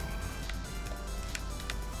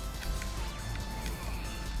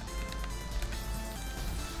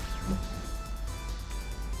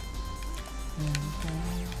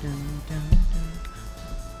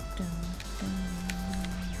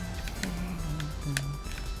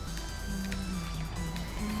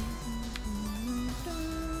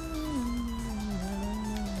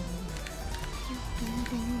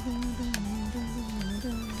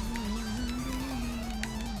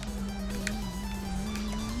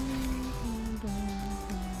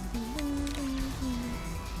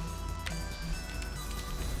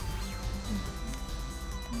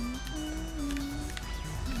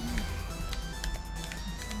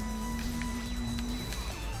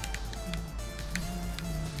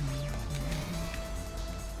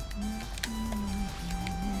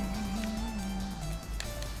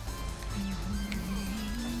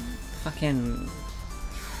 Fucking...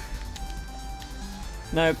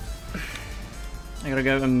 Nope. I gotta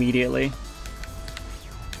go immediately.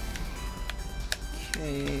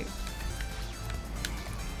 Okay.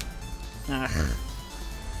 Ugh.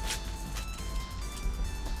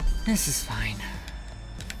 This is fine.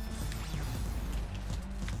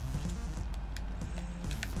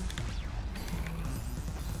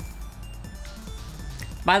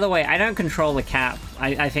 By the way, I don't control the cap.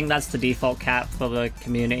 I think that's the default cap for the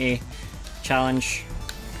community challenge.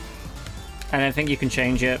 I don't think you can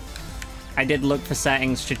change it. I did look for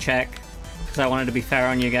settings to check, because I wanted to be fair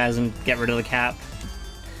on you guys and get rid of the cap.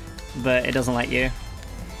 But it doesn't let you.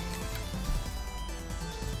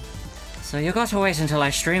 So you got to wait until I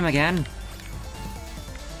stream again.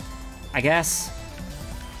 I guess.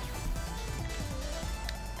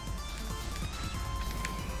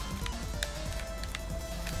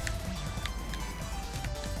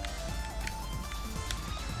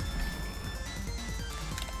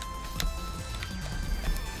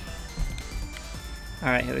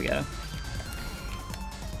 Alright, here we go.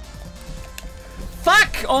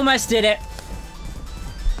 Fuck! Almost did it!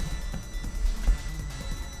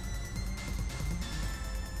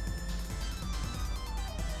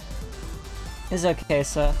 It's okay,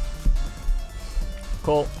 sir.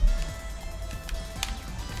 Cool.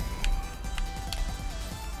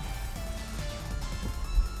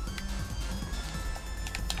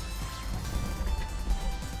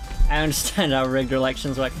 I understand how rigged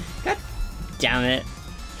elections work. God damn it.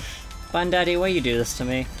 Bun Daddy, why you do this to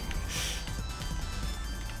me?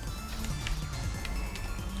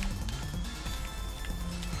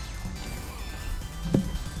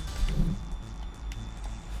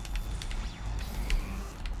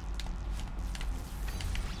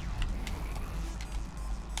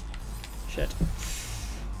 Shit.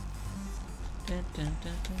 Dun, dun,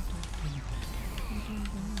 dun, dun, dun.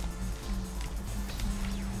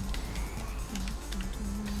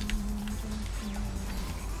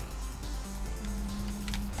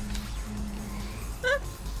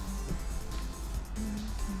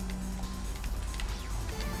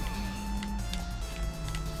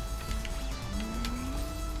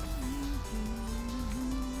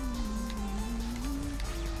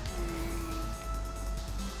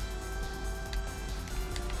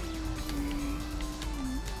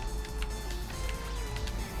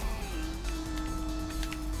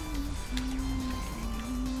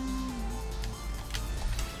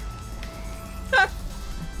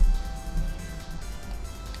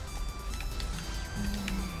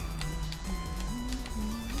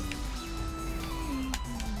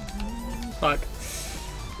 Fuck.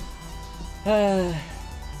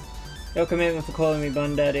 Your commitment for calling me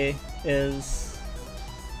Bun Daddy is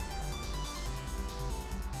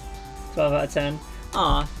 12 out of 10.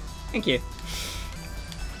 Aw, thank you.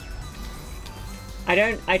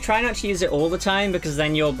 I try not to use it all the time because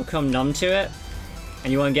then you'll become numb to it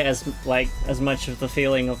and you won't get as much of the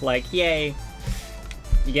feeling of like, yay.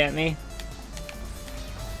 You get me?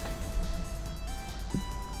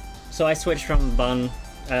 So I switched from Bun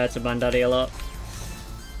to Bun Daddy a lot.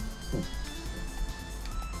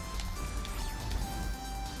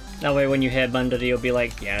 That way when you hear Bun Daddy, you'll be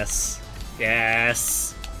like, yes,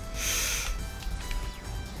 yes.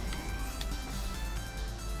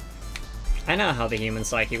 I know how the human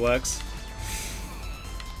psyche works.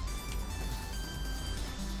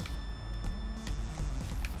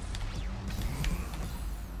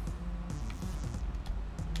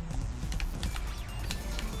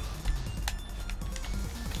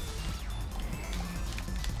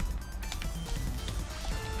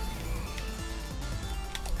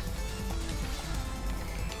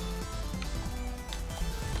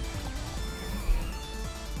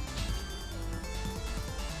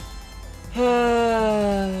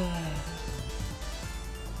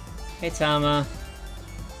 Hey Tama.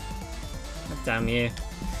 God damn you.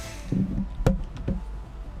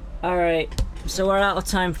 Alright, so we're out of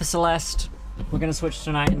time for Celeste. We're gonna switch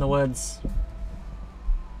to Night in the Woods.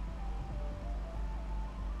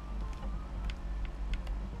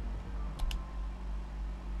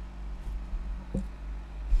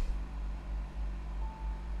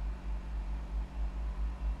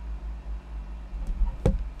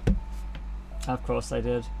 Of course I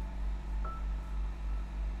did.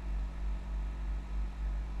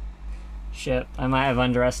 Shit, I might have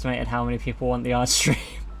underestimated how many people want the art stream.